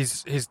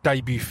his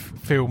debut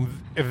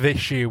film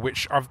this year,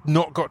 which I've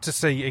not got to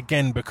see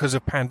again because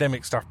of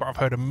pandemic stuff, but I've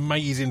heard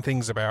amazing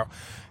things about.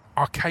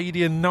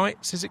 Arcadian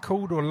Nights, is it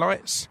called, or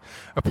Lights?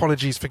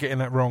 Apologies for getting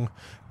that wrong.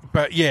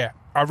 But yeah,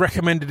 I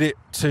recommended it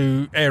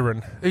to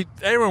Aaron.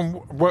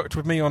 Aaron worked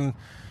with me on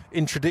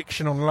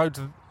Introduction on loads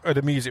of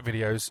the music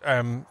videos,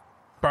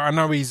 but I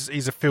know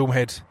he's a film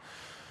head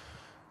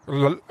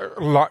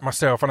like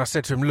myself, and I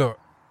said to him, look,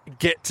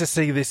 get to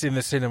see this in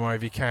the cinema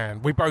if you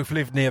can. We both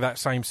lived near that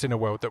same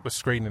Cineworld that was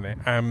screening it.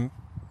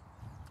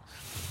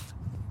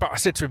 But I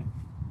said to him,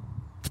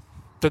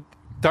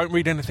 don't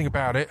read anything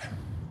about it.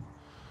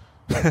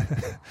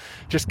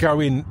 Just go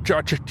in,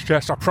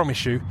 just I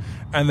promise you.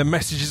 And the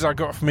messages I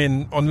got from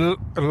him on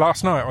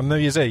last night on New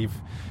Year's Eve,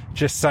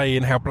 just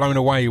saying how blown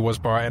away he was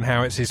by it and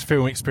how it's his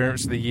film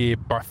experience of the year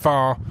by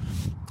far.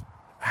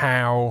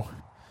 How,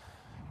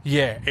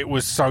 yeah, it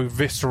was so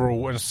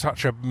visceral and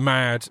such a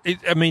mad...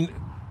 I mean,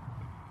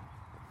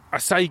 I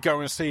say go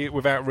and see it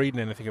without reading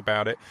anything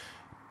about it.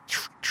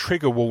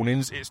 Trigger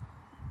warnings, it's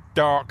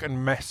dark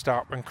and messed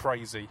up and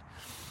crazy.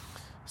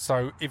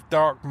 So if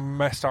dark,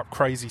 messed up,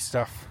 crazy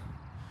stuff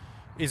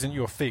isn't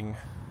your thing,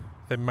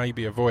 then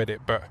maybe avoid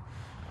it. But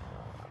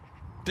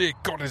dear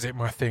God, is it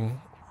my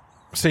thing?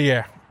 So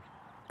yeah,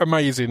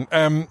 amazing.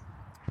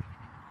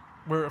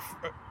 We're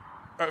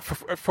at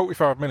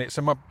 45 minutes,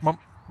 and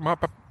my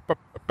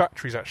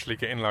battery's actually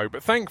getting low.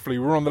 But thankfully,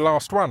 we're on the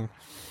last one.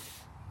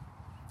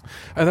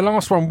 And the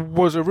last one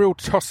was a real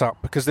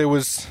toss-up because there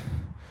was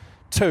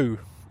two.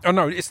 Oh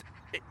no, it's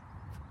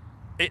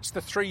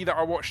the three that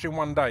I watched in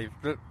one day.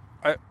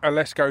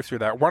 Let's go through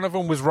that. One of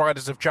them was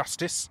Riders of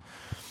Justice,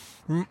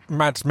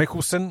 Mads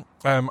Mikkelsen.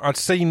 I'd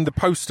seen the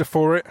poster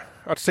for it.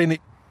 I'd seen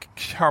it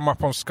come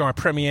up on Sky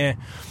Premiere,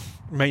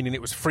 meaning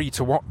it was free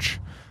to watch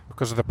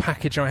because of the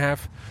package I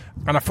have.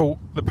 And I thought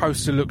the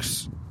poster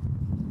looks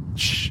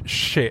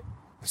shit.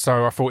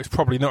 So I thought it's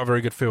probably not a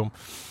very good film.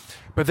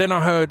 But then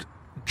I heard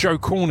Joe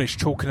Cornish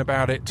talking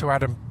about it to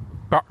Adam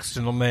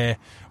Buxton on their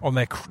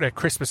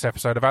Christmas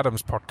episode of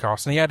Adam's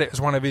podcast, and he had it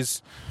as one of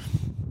his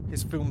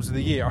films of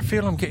the year. I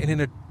feel I'm getting in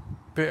a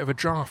bit of a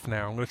draft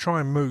now. I'm going to try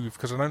and move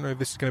because I don't know if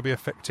this is going to be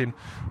affecting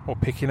or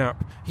picking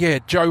up. Yeah,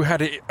 Joe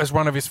had it as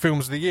one of his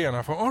films of the year, and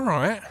I thought, all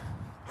right,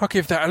 I'll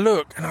give that a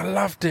look, and I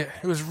loved it.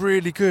 It was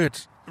really good,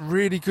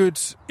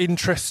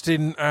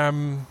 interesting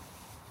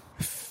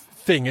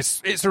thing.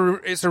 It's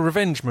a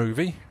revenge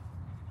movie,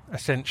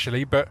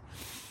 essentially, but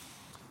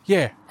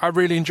yeah, I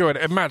really enjoyed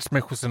it. And Mads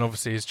Mikkelsen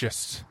obviously is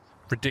just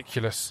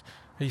ridiculous.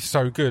 He's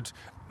so good.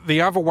 The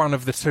other one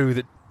of the two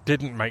that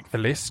didn't make the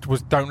list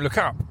was Don't Look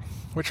Up,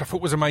 which I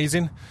thought was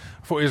amazing.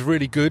 I thought it was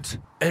really good.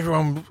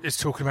 Everyone is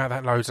talking about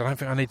that loads. I don't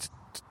think I need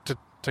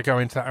to go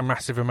into that a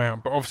massive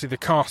amount, but obviously the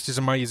cast is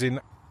amazing.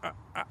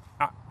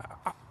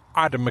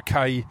 Adam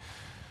McKay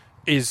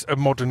is a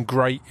modern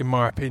great, in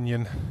my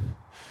opinion,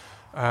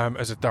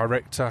 as a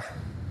director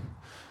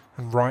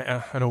and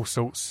writer and all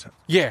sorts.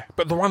 Yeah,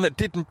 but the one that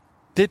did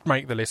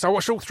make the list, I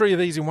watched all three of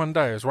these in one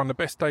day. It was one of the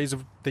best days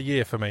of the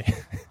year for me.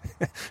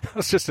 I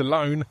was just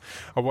alone.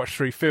 I watched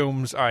 3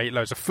 films. I ate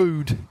loads of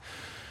food.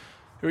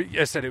 As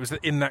I said, it was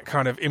in that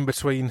kind of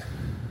in-between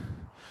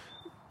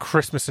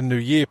Christmas and New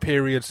Year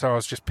period, so I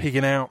was just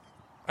pigging out.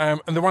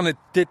 And the one that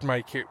did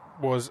make it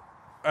was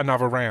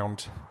Another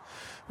Round,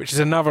 which is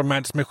another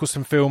Mads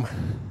Mikkelsen film.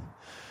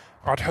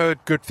 I'd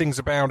heard good things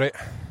about it.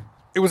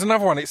 It was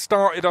another one. It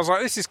started, I was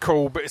like, this is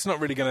cool, but it's not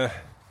really going to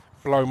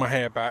blow my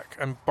hair back.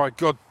 And by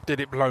God,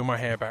 did it blow my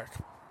hair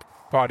back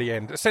by the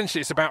end. Essentially,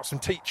 it's about some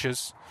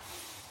teachers,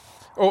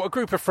 or a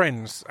group of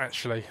friends,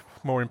 actually,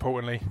 more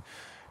importantly,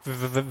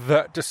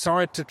 that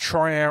decide to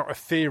try out a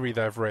theory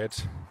they've read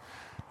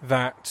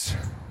that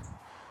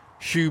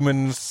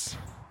humans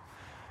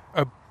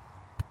are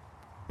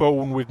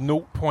born with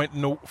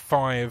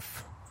 0.05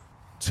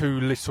 too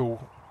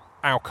little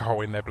alcohol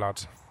in their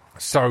blood.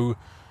 So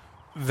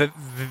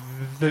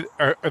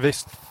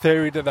this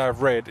theory that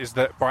I've read is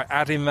that by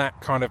adding that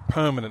kind of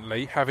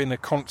permanently, having a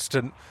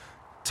constant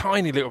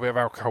tiny little bit of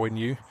alcohol in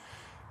you,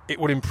 it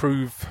would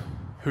improve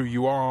who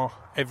you are,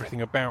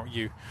 everything about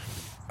you.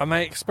 And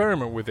they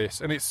experiment with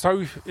this, and it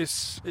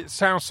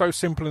sounds so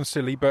simple and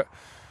silly, but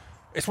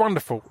it's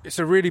wonderful. It's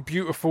a really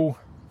beautiful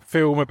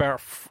film about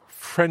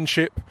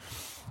friendship,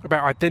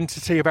 about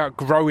identity, about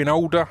growing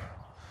older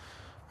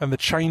and the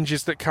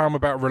changes that come,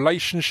 about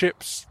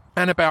relationships,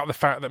 and about the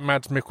fact that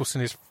Mads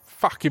Mikkelsen is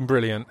fucking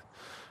brilliant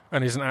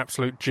and is an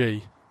absolute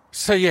G.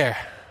 So yeah,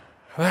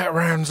 that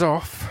rounds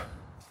off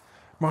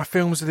my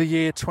films of the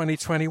year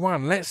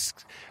 2021.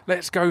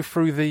 Let's go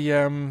through the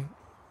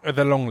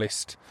long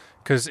list,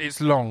 because it's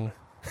long.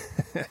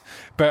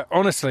 But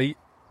honestly,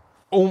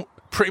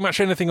 pretty much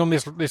anything on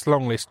this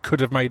long list could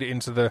have made it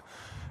into the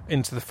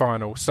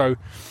final. So,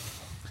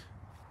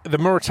 The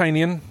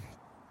Mauritanian,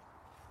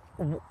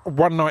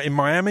 One Night in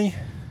Miami,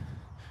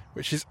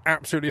 which is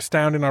absolutely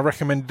astounding. I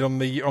recommended on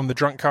the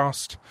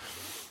Drunkcast.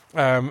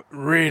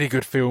 Really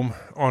good film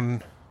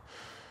on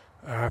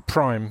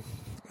Prime.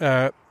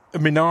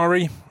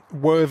 Minari,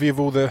 worthy of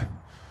all the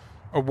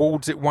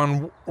awards it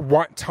won.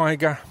 White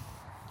Tiger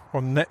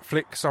on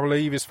Netflix, I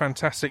believe, is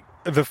fantastic.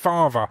 The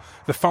Father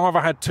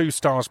had 2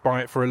 stars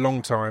by it for a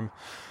long time.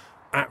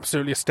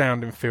 Absolutely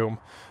astounding film.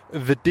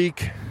 The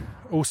Dig,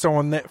 also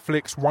on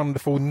Netflix,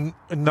 wonderful.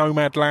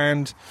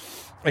 Nomadland,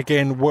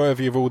 again,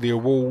 worthy of all the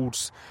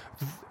awards.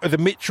 The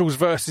Mitchells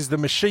versus the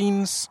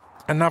Machines,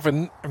 another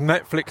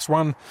Netflix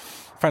one,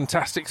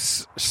 fantastic.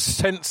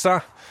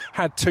 Censor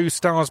had 2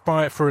 stars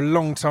by it for a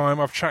long time.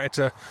 I've chatted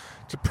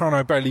to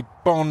Prano Bailey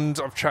Bond,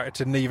 I've chatted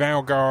to Neve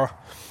Algar.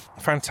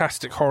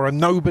 Fantastic horror.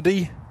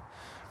 Nobody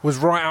was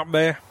right up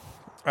there.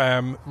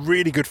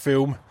 Really good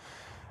film.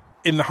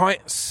 In the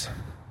Heights,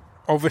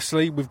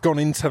 obviously, we've gone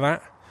into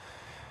that.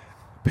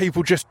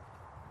 People Just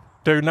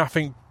Do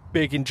Nothing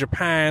Big in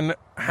Japan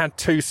had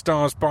 2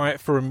 stars by it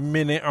for a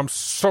minute. I'm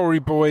sorry,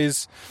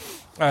 boys,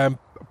 but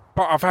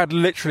I've had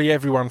literally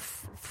everyone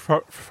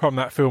from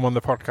that film on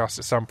the podcast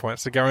at some point,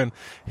 so go and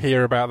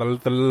hear about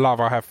the love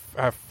I have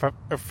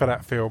for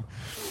that film.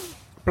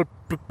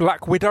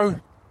 Black Widow,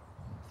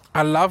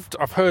 I loved.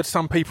 I've heard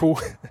some people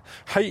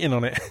hating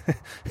on it,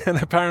 and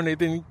apparently it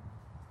didn't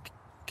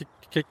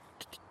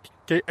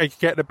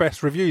get the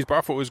best reviews, but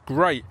I thought it was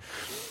great.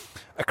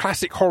 A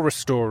classic horror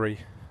story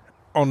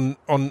on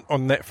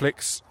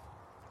Netflix,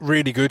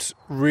 really good,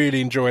 really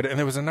enjoyed it. And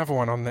there was another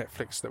one on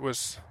Netflix that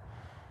was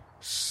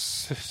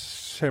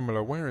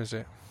similar. Where is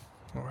it?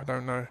 Oh, I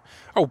don't know.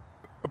 Oh,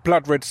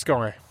 Blood Red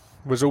Sky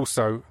was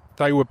also.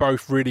 They were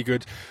both really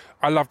good.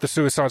 I loved The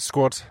Suicide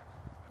Squad.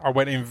 I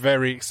went in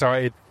very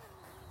excited.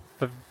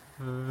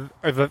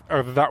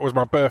 That was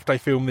my birthday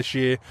film this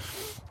year.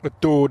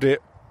 Adored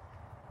it.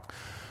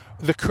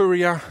 The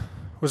Courier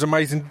was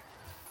amazing.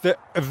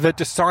 The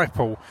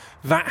Disciple,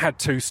 that had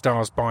 2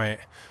 stars by it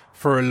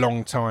for a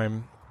long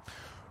time.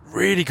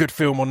 Really good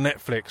film on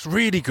Netflix.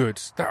 Really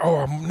good.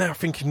 I'm now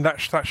thinking that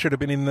should have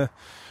been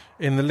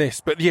in the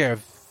list. But yeah,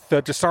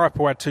 The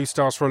Disciple had 2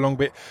 stars for a long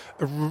bit.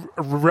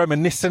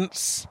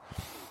 Reminiscence,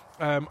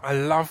 I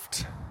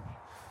loved.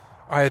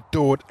 I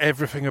adored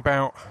everything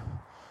about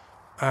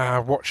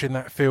watching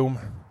that film.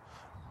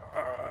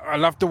 I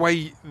loved the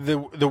way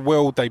the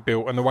world they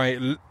built and the way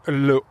it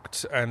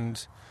looked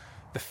and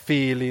the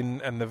feeling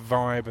and the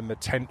vibe and the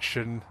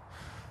tension.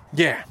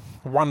 Yeah,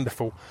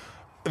 wonderful.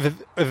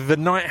 The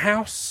Night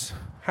House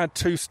had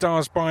 2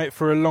 stars by it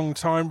for a long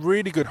time.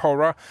 Really good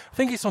horror. I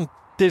think it's on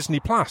Disney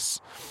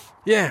Plus.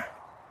 Yeah,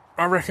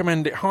 I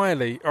recommend it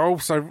highly. I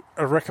also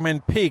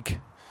recommend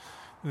Pig,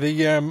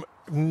 the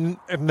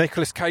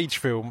Nicolas Cage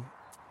film.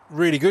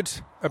 Really good.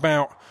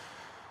 About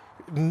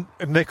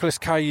Nicolas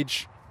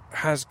Cage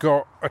has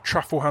got a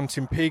truffle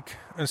hunting pig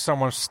and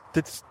someone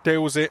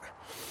steals it,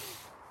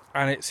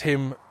 and it's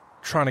him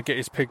trying to get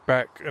his pig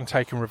back and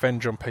taking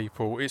revenge on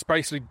people. It's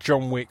basically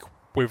John Wick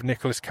with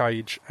Nicolas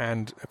Cage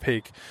and a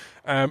pig.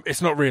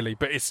 It's not really,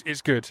 but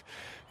it's good.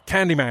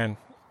 Candyman,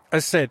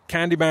 as said,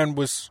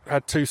 Candyman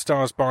had 2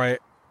 stars by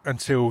it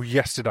until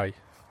yesterday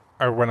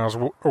when I was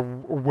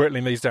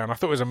whittling these down. I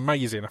thought it was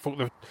amazing. I thought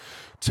the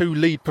 2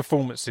 lead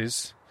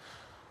performances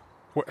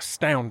were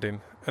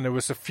astounding, and there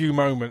was a few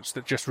moments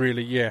that just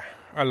really,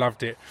 I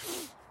loved it.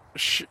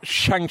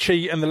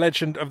 Shang-Chi and the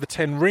Legend of the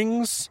Ten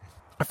Rings,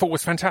 I thought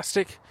was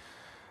fantastic.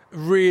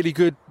 Really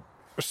good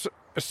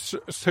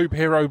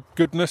superhero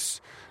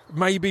goodness.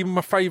 Maybe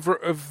my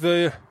favourite of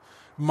the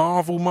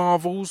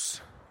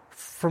Marvels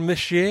from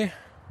this year.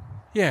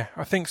 Yeah,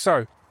 I think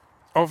so.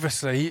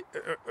 Obviously,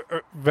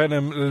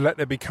 Venom Let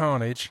There Be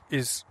Carnage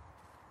is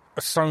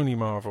a Sony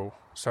Marvel,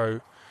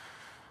 so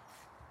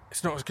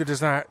it's not as good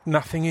as that.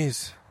 Nothing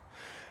is.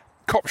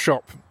 Cop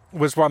Shop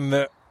was one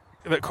that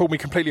caught me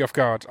completely off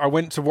guard. I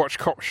went to watch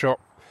Cop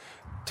Shop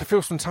to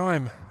fill some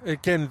time.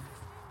 Again,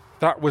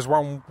 that was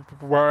one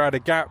where I had a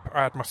gap.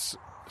 I had my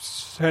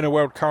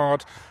Cineworld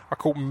card. I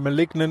caught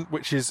Malignant,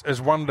 which is as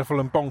wonderful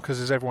and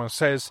bonkers as everyone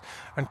says,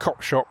 and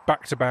Cop Shop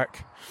back to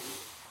back.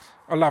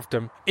 I loved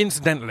them.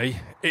 Incidentally,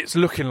 it's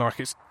looking like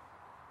it's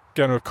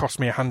going to cost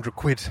me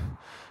 £100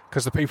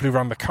 because the people who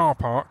run the car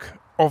park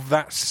of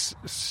that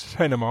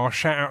cinema,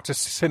 shout out to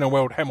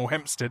Cineworld Hemel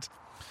Hempstead,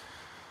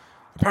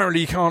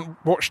 apparently you can't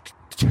watch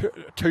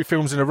 2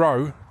 films in a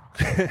row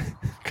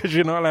because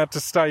you're not allowed to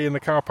stay in the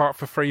car park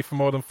for free for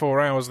more than 4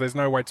 hours. There's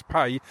no way to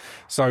pay.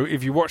 So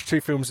if you watch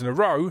 2 films in a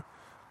row,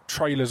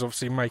 trailers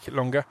obviously make it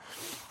longer,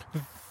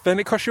 then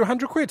it costs you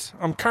 £100.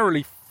 I'm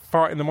currently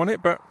fighting them on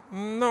it, but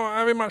not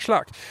having much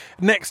luck.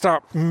 Next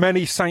up,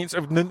 Many Saints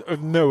of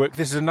Newark.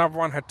 This is another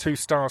one, had 2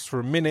 stars for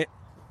a minute.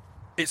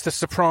 It's the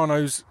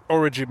Sopranos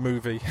origin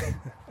movie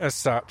as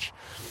such,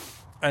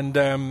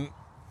 and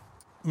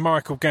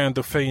Michael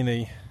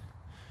Gandolfini,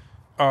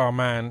 oh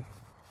man,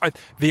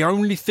 the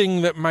only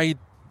thing that made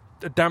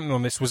a dampen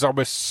on this was I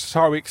was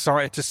so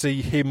excited to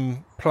see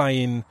him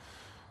playing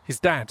his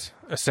dad,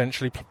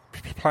 essentially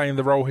playing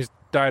the role his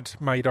dad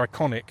made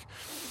iconic,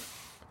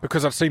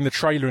 because I'd seen the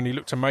trailer and he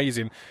looked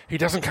amazing. He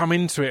doesn't come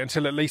into it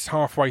until at least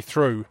halfway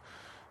through,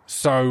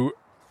 so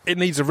it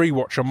needs a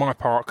rewatch on my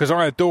part, because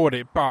I adored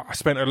it, but I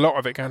spent a lot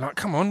of it going like,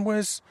 come on,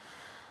 where's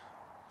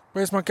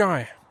my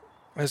guy?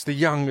 As the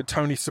young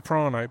Tony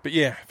Soprano. But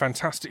yeah,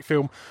 fantastic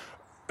film.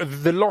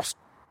 The Lost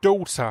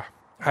Daughter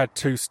had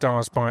 2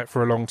 stars by it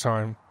for a long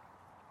time.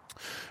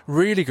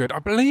 Really good. I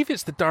believe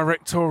it's the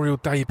directorial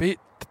debut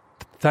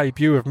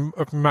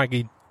of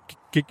Maggie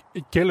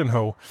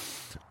Gyllenhaal.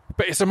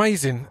 But it's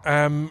amazing.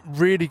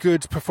 Really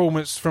good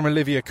performance from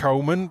Olivia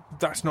Colman.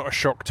 That's not a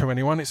shock to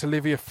anyone. It's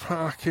Olivia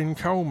fucking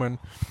Colman.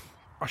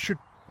 I should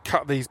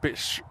cut these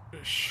bits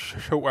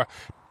shorter.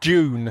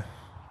 Dune.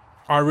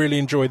 I really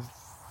enjoyed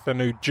the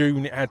new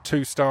Dune. It had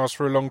 2 stars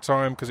for a long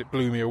time because it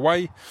blew me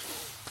away.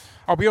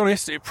 I'll be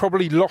honest, it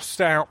probably lost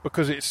out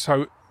because it's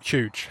so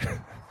huge.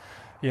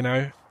 You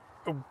know,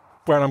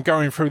 when I'm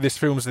going through this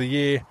films of the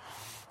year,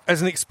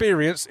 as an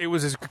experience, it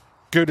was as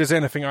good as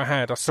anything I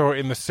had. I saw it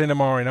in the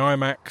cinema in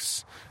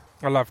IMAX.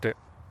 I loved it.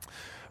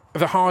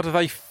 The Harder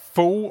They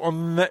Fall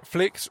on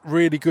Netflix,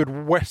 really good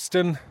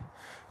Western.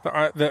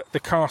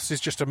 The cast is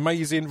just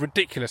amazing.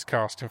 Ridiculous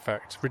cast, in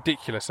fact.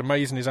 Ridiculous.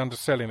 Amazing is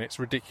underselling it. It's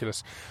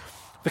ridiculous.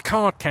 The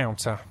Card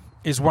Counter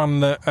is one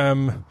that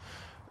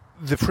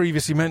the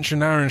previously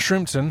mentioned Aaron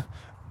Shrimpton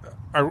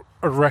I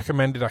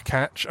recommended I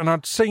catch, and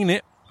I'd seen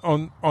it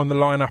on the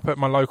lineup at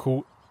my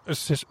local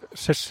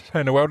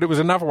Cineworld. It was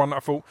another one that I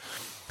thought,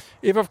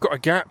 if I've got a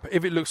gap,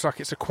 if it looks like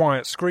it's a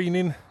quiet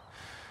screening,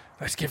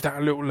 let's give that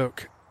a little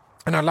look.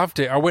 And I loved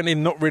it. I went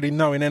in not really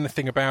knowing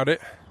anything about it,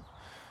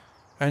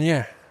 and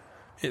yeah,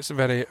 it's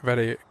very,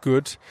 very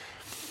good.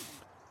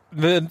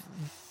 The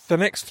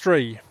next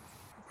three,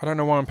 I don't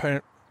know why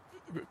I'm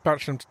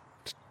batching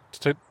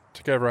them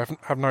together. I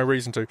have no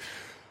reason to.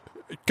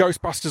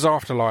 Ghostbusters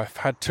Afterlife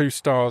had 2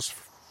 stars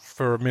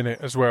for a minute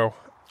as well.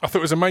 I thought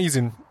it was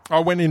amazing. I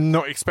went in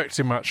not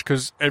expecting much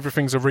because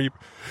everything's a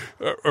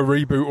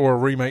reboot or a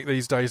remake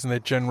these days, and they're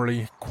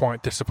generally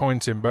quite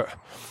disappointing. But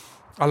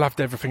I loved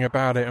everything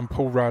about it, and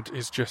Paul Rudd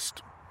is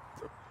just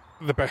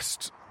the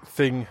best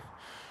thing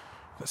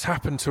that's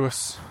happened to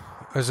us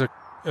as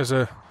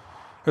a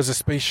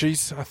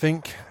species, I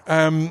think.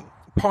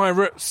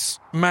 Pirates,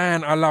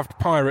 man, I loved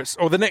Pirates.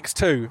 Or the next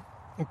 2,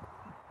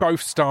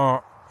 both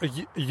star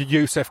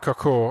Youssef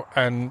Kakour,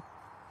 and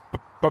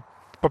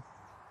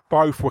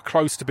both were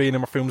close to being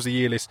in my Films of the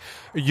Year list.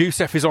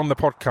 Youssef is on the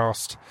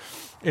podcast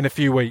in a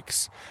few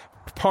weeks.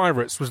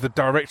 Pirates was the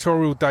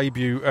directorial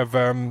debut of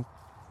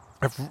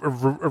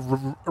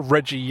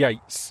Reggie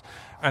Yates,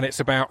 and it's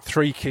about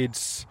 3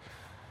 kids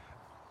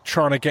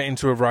trying to get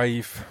into a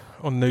rave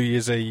on New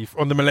Year's Eve,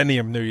 on the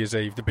Millennium New Year's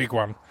Eve, the big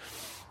one.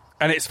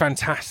 And it's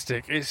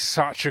fantastic. It's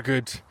such a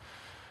good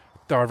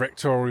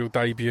directorial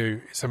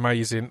debut. It's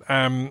amazing.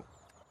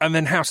 And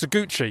then House of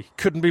Gucci,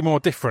 couldn't be more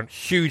different.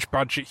 Huge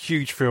budget,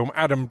 huge film.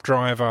 Adam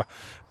Driver,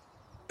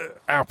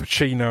 Al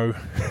Pacino,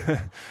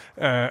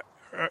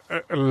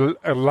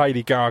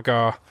 Lady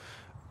Gaga.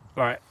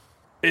 Like,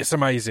 it's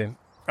amazing.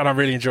 And I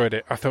really enjoyed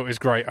it. I thought it was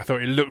great. I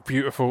thought it looked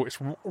beautiful. It's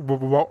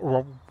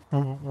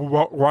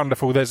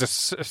wonderful. There's a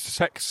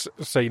sex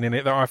scene in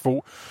it that I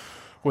thought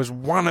was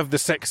one of the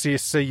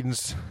sexiest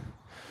scenes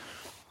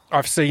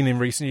I've seen in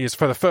recent years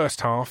for the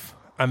first half,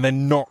 and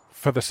then not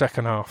for the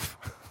second half.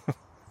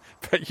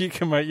 But you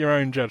can make your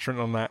own judgment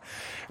on that.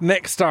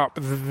 Next up,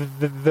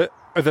 the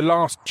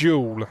Last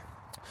Duel,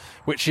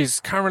 which is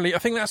currently, I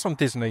think that's on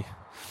Disney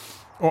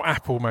or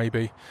Apple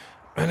maybe,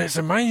 and it's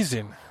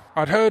amazing.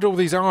 I'd heard all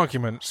these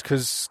arguments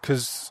because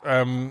it's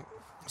no,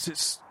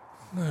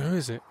 who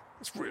is it?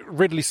 It's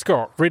Ridley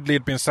Scott. Ridley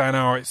had been saying,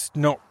 it's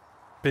not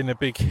been a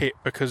big hit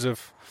because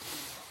of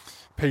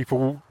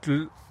people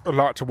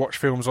like to watch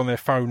films on their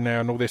phone now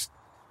and all this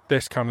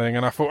kind of thing.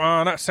 And I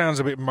thought, that sounds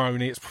a bit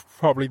moany. It's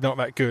probably not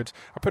that good.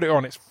 I put it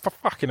on. It's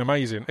fucking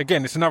amazing.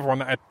 Again, it's another one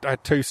that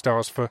had 2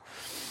 stars for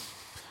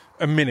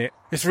a minute.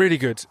 It's really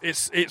good.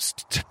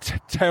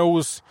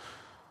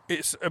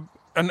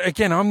 And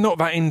again, I'm not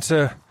that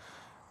into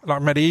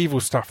like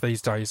medieval stuff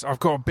these days. I've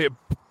got a bit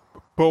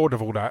bored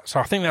of all that. So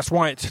I think that's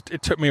why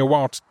it took me a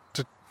while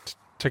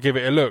to give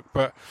it a look.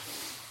 But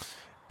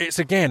it's,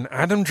 again,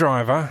 Adam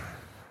Driver,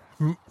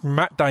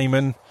 Matt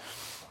Damon,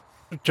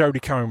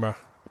 Jodie Comer,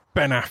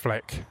 Ben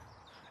Affleck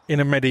in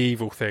a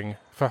medieval thing.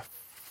 For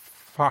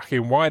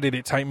fucking, why did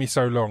it take me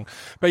so long?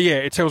 But yeah,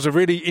 it tells a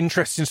really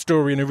interesting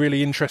story in a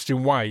really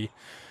interesting way.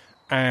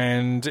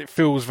 And it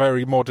feels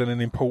very modern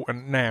and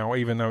important now,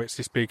 even though it's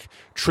this big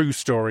true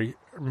story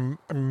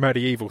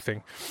medieval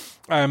thing.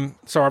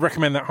 So I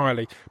recommend that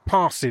highly.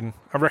 Passing,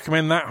 I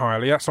recommend that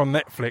highly. That's on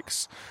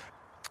Netflix.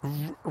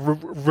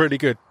 Really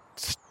good.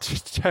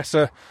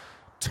 Tessa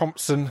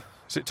Thompson.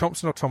 Is it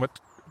Thompson or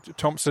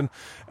Thompson?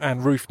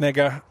 And Ruth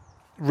Negga.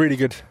 Really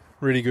good.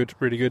 Really good.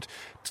 Really good.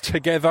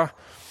 Together,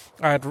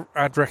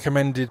 I'd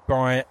recommended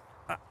by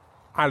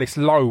Alice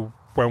Lowe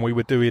when we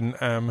were doing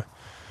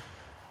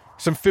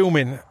some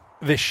filming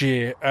this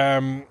year.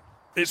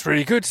 It's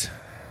really good.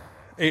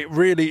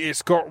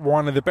 It's got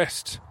one of the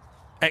best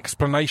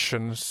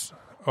explanations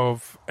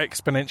of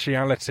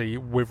exponentiality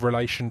with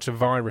relation to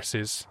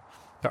viruses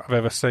that I've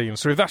ever seen.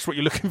 So if that's what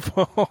you're looking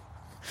for,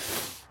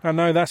 I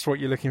know that's what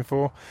you're looking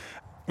for.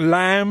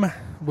 Lamb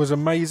was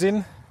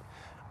amazing.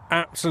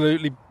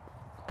 Absolutely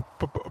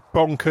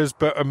bonkers,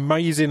 but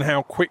amazing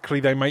how quickly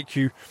they make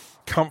you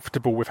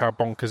comfortable with how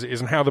bonkers it is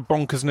and how the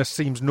bonkersness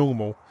seems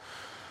normal.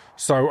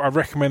 So I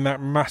recommend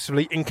that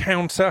massively.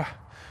 Encounter,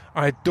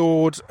 I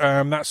adored.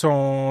 That's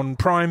on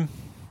Prime.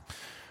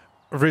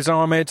 Riz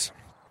Ahmed,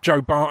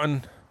 Joe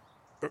Barton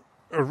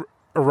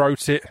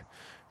wrote it.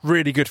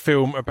 Really good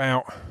film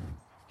about,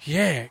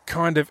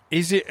 kind of,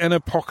 is it an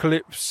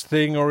apocalypse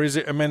thing or is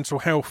it a mental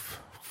health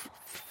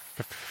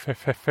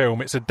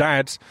film? It's a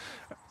dad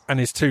and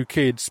his 2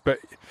 kids, but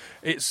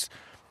it's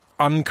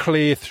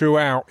unclear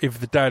throughout if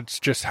the dad's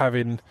just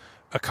having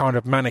a kind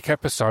of manic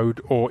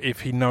episode or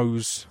if he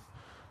knows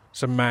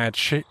some mad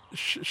shit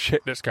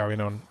that's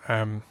going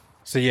on.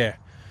 So yeah,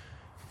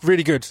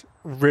 really good.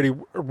 really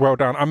well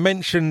done. I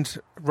mentioned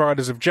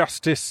Riders of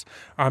Justice.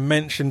 I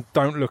mentioned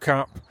Don't Look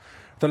Up.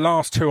 The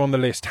last two on the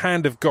list,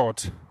 Hand of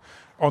God,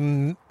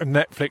 on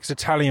Netflix,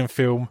 Italian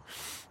film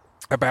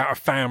about a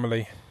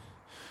family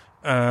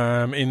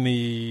in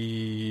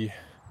the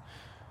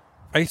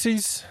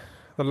 80s,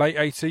 the late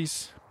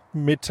 80s,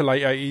 mid to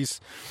late 80s.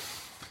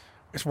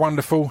 It's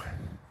wonderful.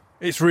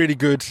 It's really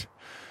good.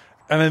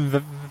 And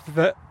then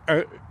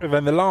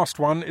the last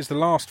one is the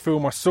last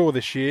film I saw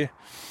this year,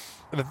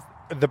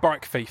 The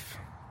Bike Thief.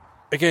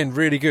 Again,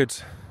 really good.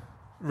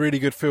 Really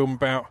good film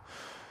about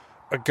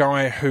a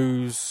guy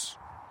who's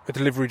a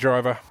delivery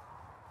driver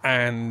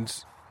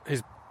and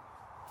his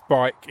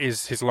bike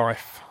is his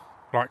life.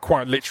 Like,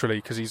 quite literally,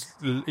 because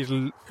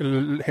him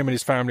and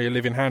his family are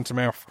living hand to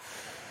mouth.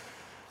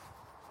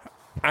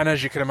 And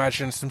as you can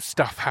imagine, some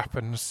stuff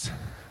happens.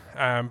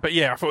 But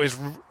yeah, I thought it was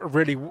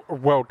really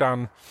well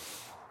done.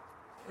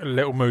 A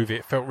little movie.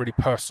 It felt really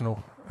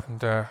personal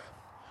and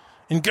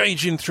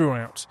engaging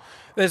throughout.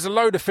 There's a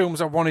load of films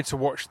I wanted to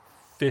watch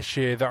this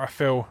year that I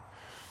feel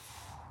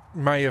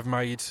may have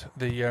made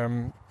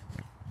the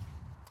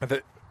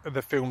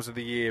films of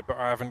the year, but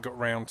I haven't got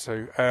round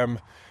to.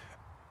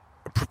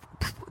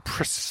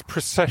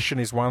 Procession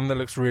is one that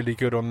looks really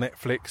good on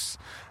Netflix.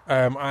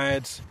 I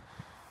had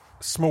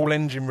Small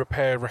Engine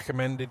Repair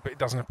recommended, but it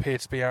doesn't appear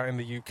to be out in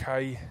the UK.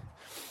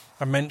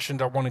 I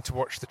mentioned I wanted to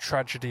watch The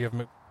Tragedy of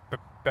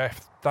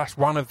Macbeth. That's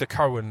one of the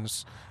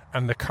Coens,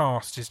 and the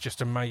cast is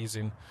just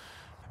amazing.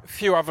 A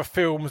few other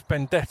films.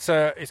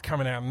 Vendetta is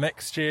coming out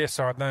next year,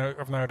 so I've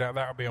no doubt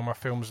that'll be on my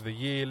films of the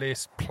year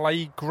list.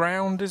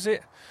 Playground,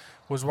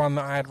 was one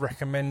that I had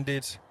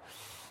recommended.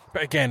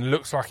 But again,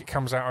 looks like it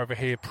comes out over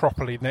here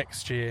properly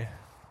next year.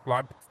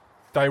 Like,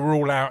 they were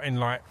all out in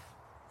like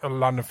a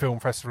London Film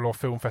Festival or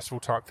film festival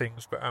type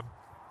things. But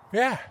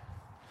yeah,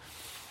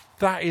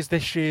 that is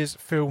this year's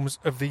films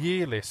of the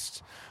year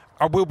list.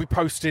 I will be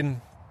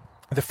posting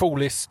the full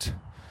list.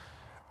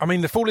 I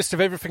mean, the full list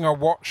of everything I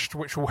watched,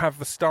 which will have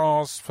the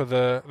stars for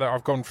that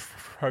I've gone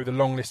through, the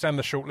long list and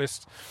the short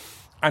list,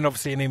 and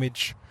obviously an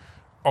image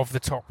of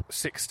the top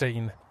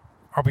 16.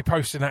 I'll be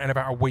posting that in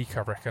about a week,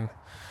 I reckon.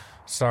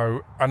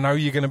 So I know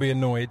you're going to be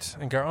annoyed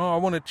and go, oh, I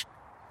want to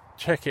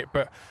check it,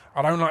 but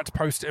I don't like to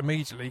post it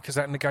immediately because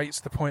that negates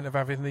the point of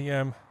having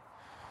the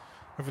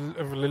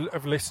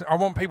of listen. I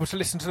want people to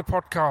listen to the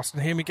podcast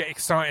and hear me get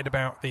excited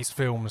about these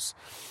films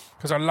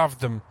because I love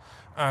them.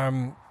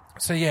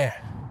 So yeah,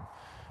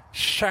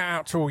 shout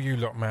out to all you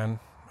lot, man.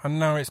 I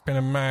know it's been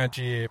a mad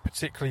year,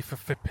 particularly for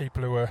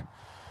people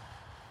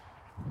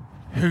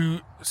who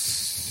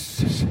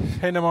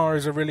cinema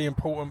is a really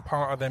important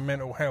part of their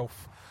mental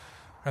health.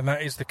 And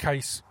that is the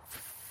case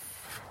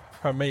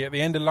for me. At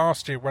the end of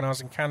last year, when I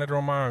was in Canada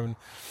on my own,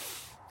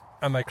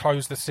 and they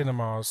closed the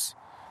cinemas,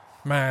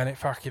 man, it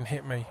fucking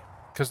hit me.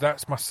 Because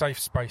that's my safe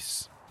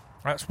space.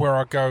 That's where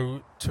I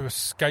go to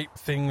escape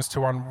things,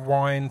 to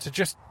unwind, to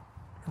just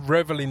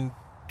revel in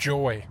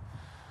joy.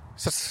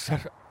 So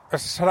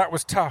that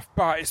was tough,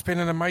 but it's been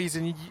an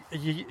amazing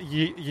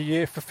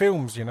year for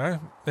films, you know.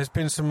 There's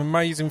been some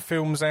amazing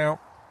films out.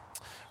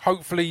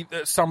 Hopefully,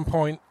 at some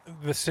point,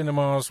 the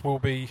cinemas will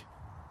be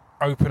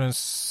open and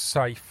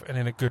safe and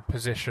in a good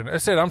position. As I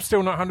said, I'm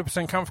still not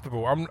 100%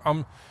 comfortable.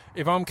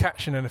 If I'm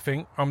catching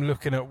anything, I'm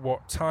looking at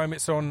what time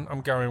it's on.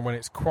 I'm going when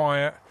it's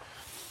quiet.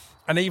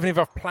 And even if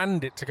I've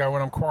planned it to go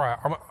when I'm quiet,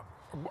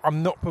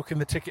 I'm not booking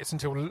the tickets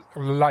until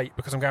late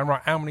because I'm going,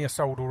 right, how many are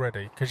sold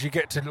already? Because you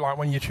get to, like,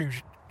 when you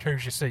choose your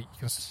seat, you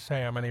can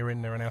say how many are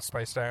in there and how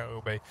spaced out it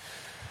will be.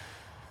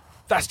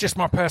 That's just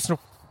my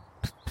personal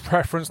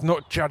preference,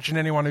 not judging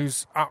anyone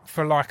who's up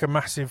for like a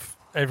massive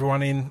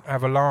everyone in,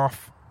 have a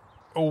laugh.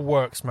 All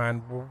works, man.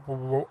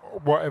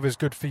 Whatever's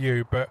good for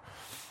you. But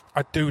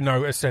I do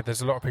know, as I said,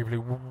 there's a lot of people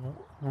who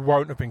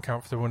won't have been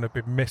comfortable and have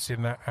been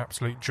missing that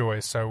absolute joy.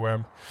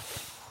 So,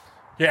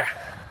 yeah,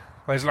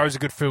 there's loads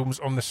of good films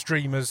on the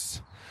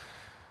streamers,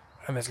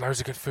 and there's loads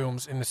of good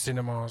films in the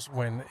cinemas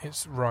when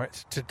it's right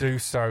to do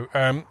so.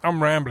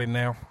 I'm rambling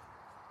now,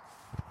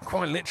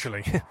 quite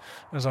literally,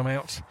 as I'm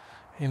out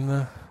in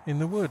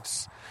the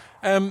woods.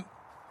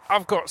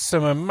 I've got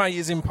some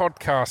amazing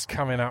podcasts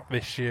coming up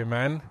this year,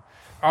 man.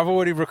 I've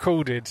already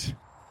recorded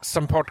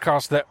some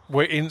podcasts that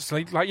were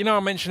instantly, like, you know, I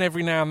mention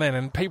every now and then,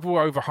 and people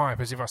overhype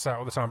as if I say it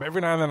all the time, but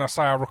every now and then I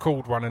say I'll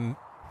record one, and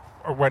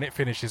when it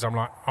finishes, I'm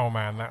like, oh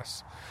man,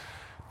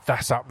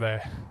 that's up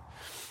there.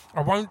 I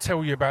won't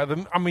tell you about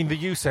them. I mean, the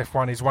Youssef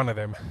one is one of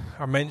them.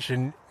 I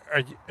mentioned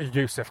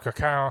Youssef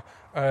Kakao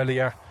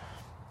earlier.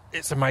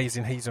 It's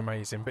amazing. He's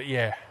amazing. But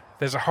yeah,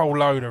 there's a whole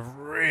load of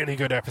really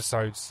good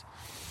episodes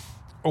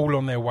all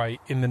on their way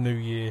in the new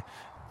year.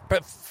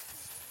 But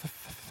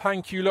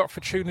thank you lot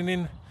for tuning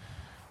in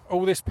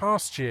all this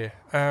past year.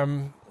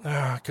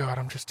 Oh God,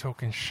 I'm just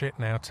talking shit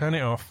now. Turn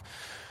it off.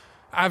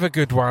 Have a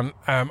good one.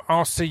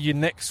 I'll see you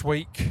next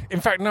week. In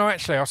fact, no,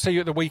 actually, I'll see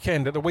you at the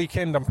weekend. At the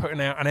weekend, I'm putting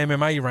out an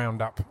MMA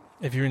roundup,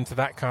 if you're into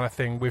that kind of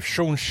thing, with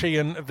Sean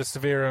Sheehan of the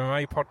Severe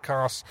MMA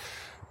podcast,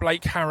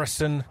 Blake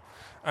Harrison,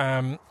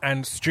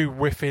 and Stu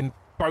Whiffin,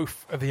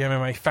 both of the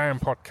MMA Fan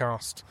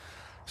podcast.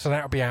 So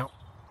that'll be out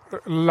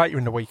later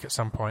in the week at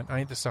some point. I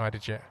ain't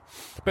decided yet.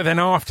 But then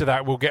after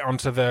that, we'll get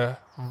onto the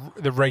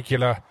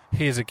regular,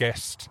 here's a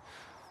guest,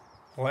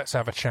 let's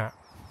have a chat.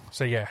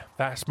 So yeah,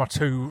 that's my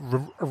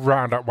two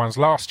roundup ones.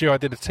 Last year I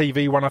did a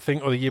TV one, I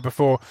think, or the year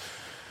before.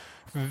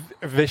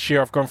 This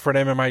year I've gone for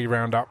an MMA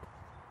roundup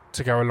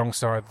to go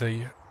alongside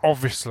the,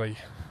 obviously,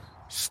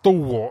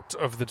 stalwart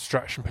of the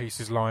Distraction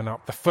Pieces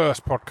lineup, the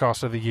first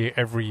podcast of the year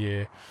every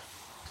year,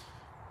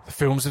 the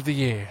films of the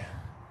year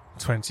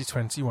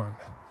 2021.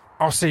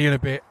 I'll see you in a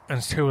bit.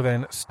 Until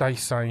then, stay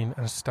sane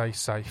and stay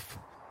safe.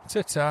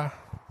 Ta-ta.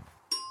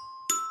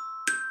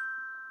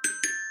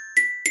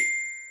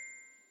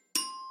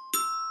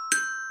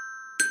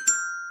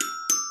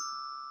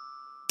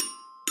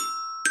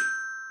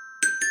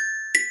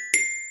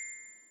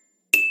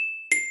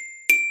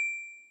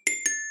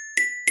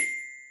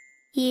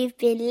 You've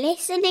been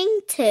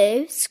listening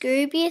to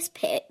Scroobius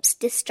Pip's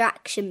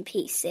Distraction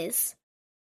Pieces.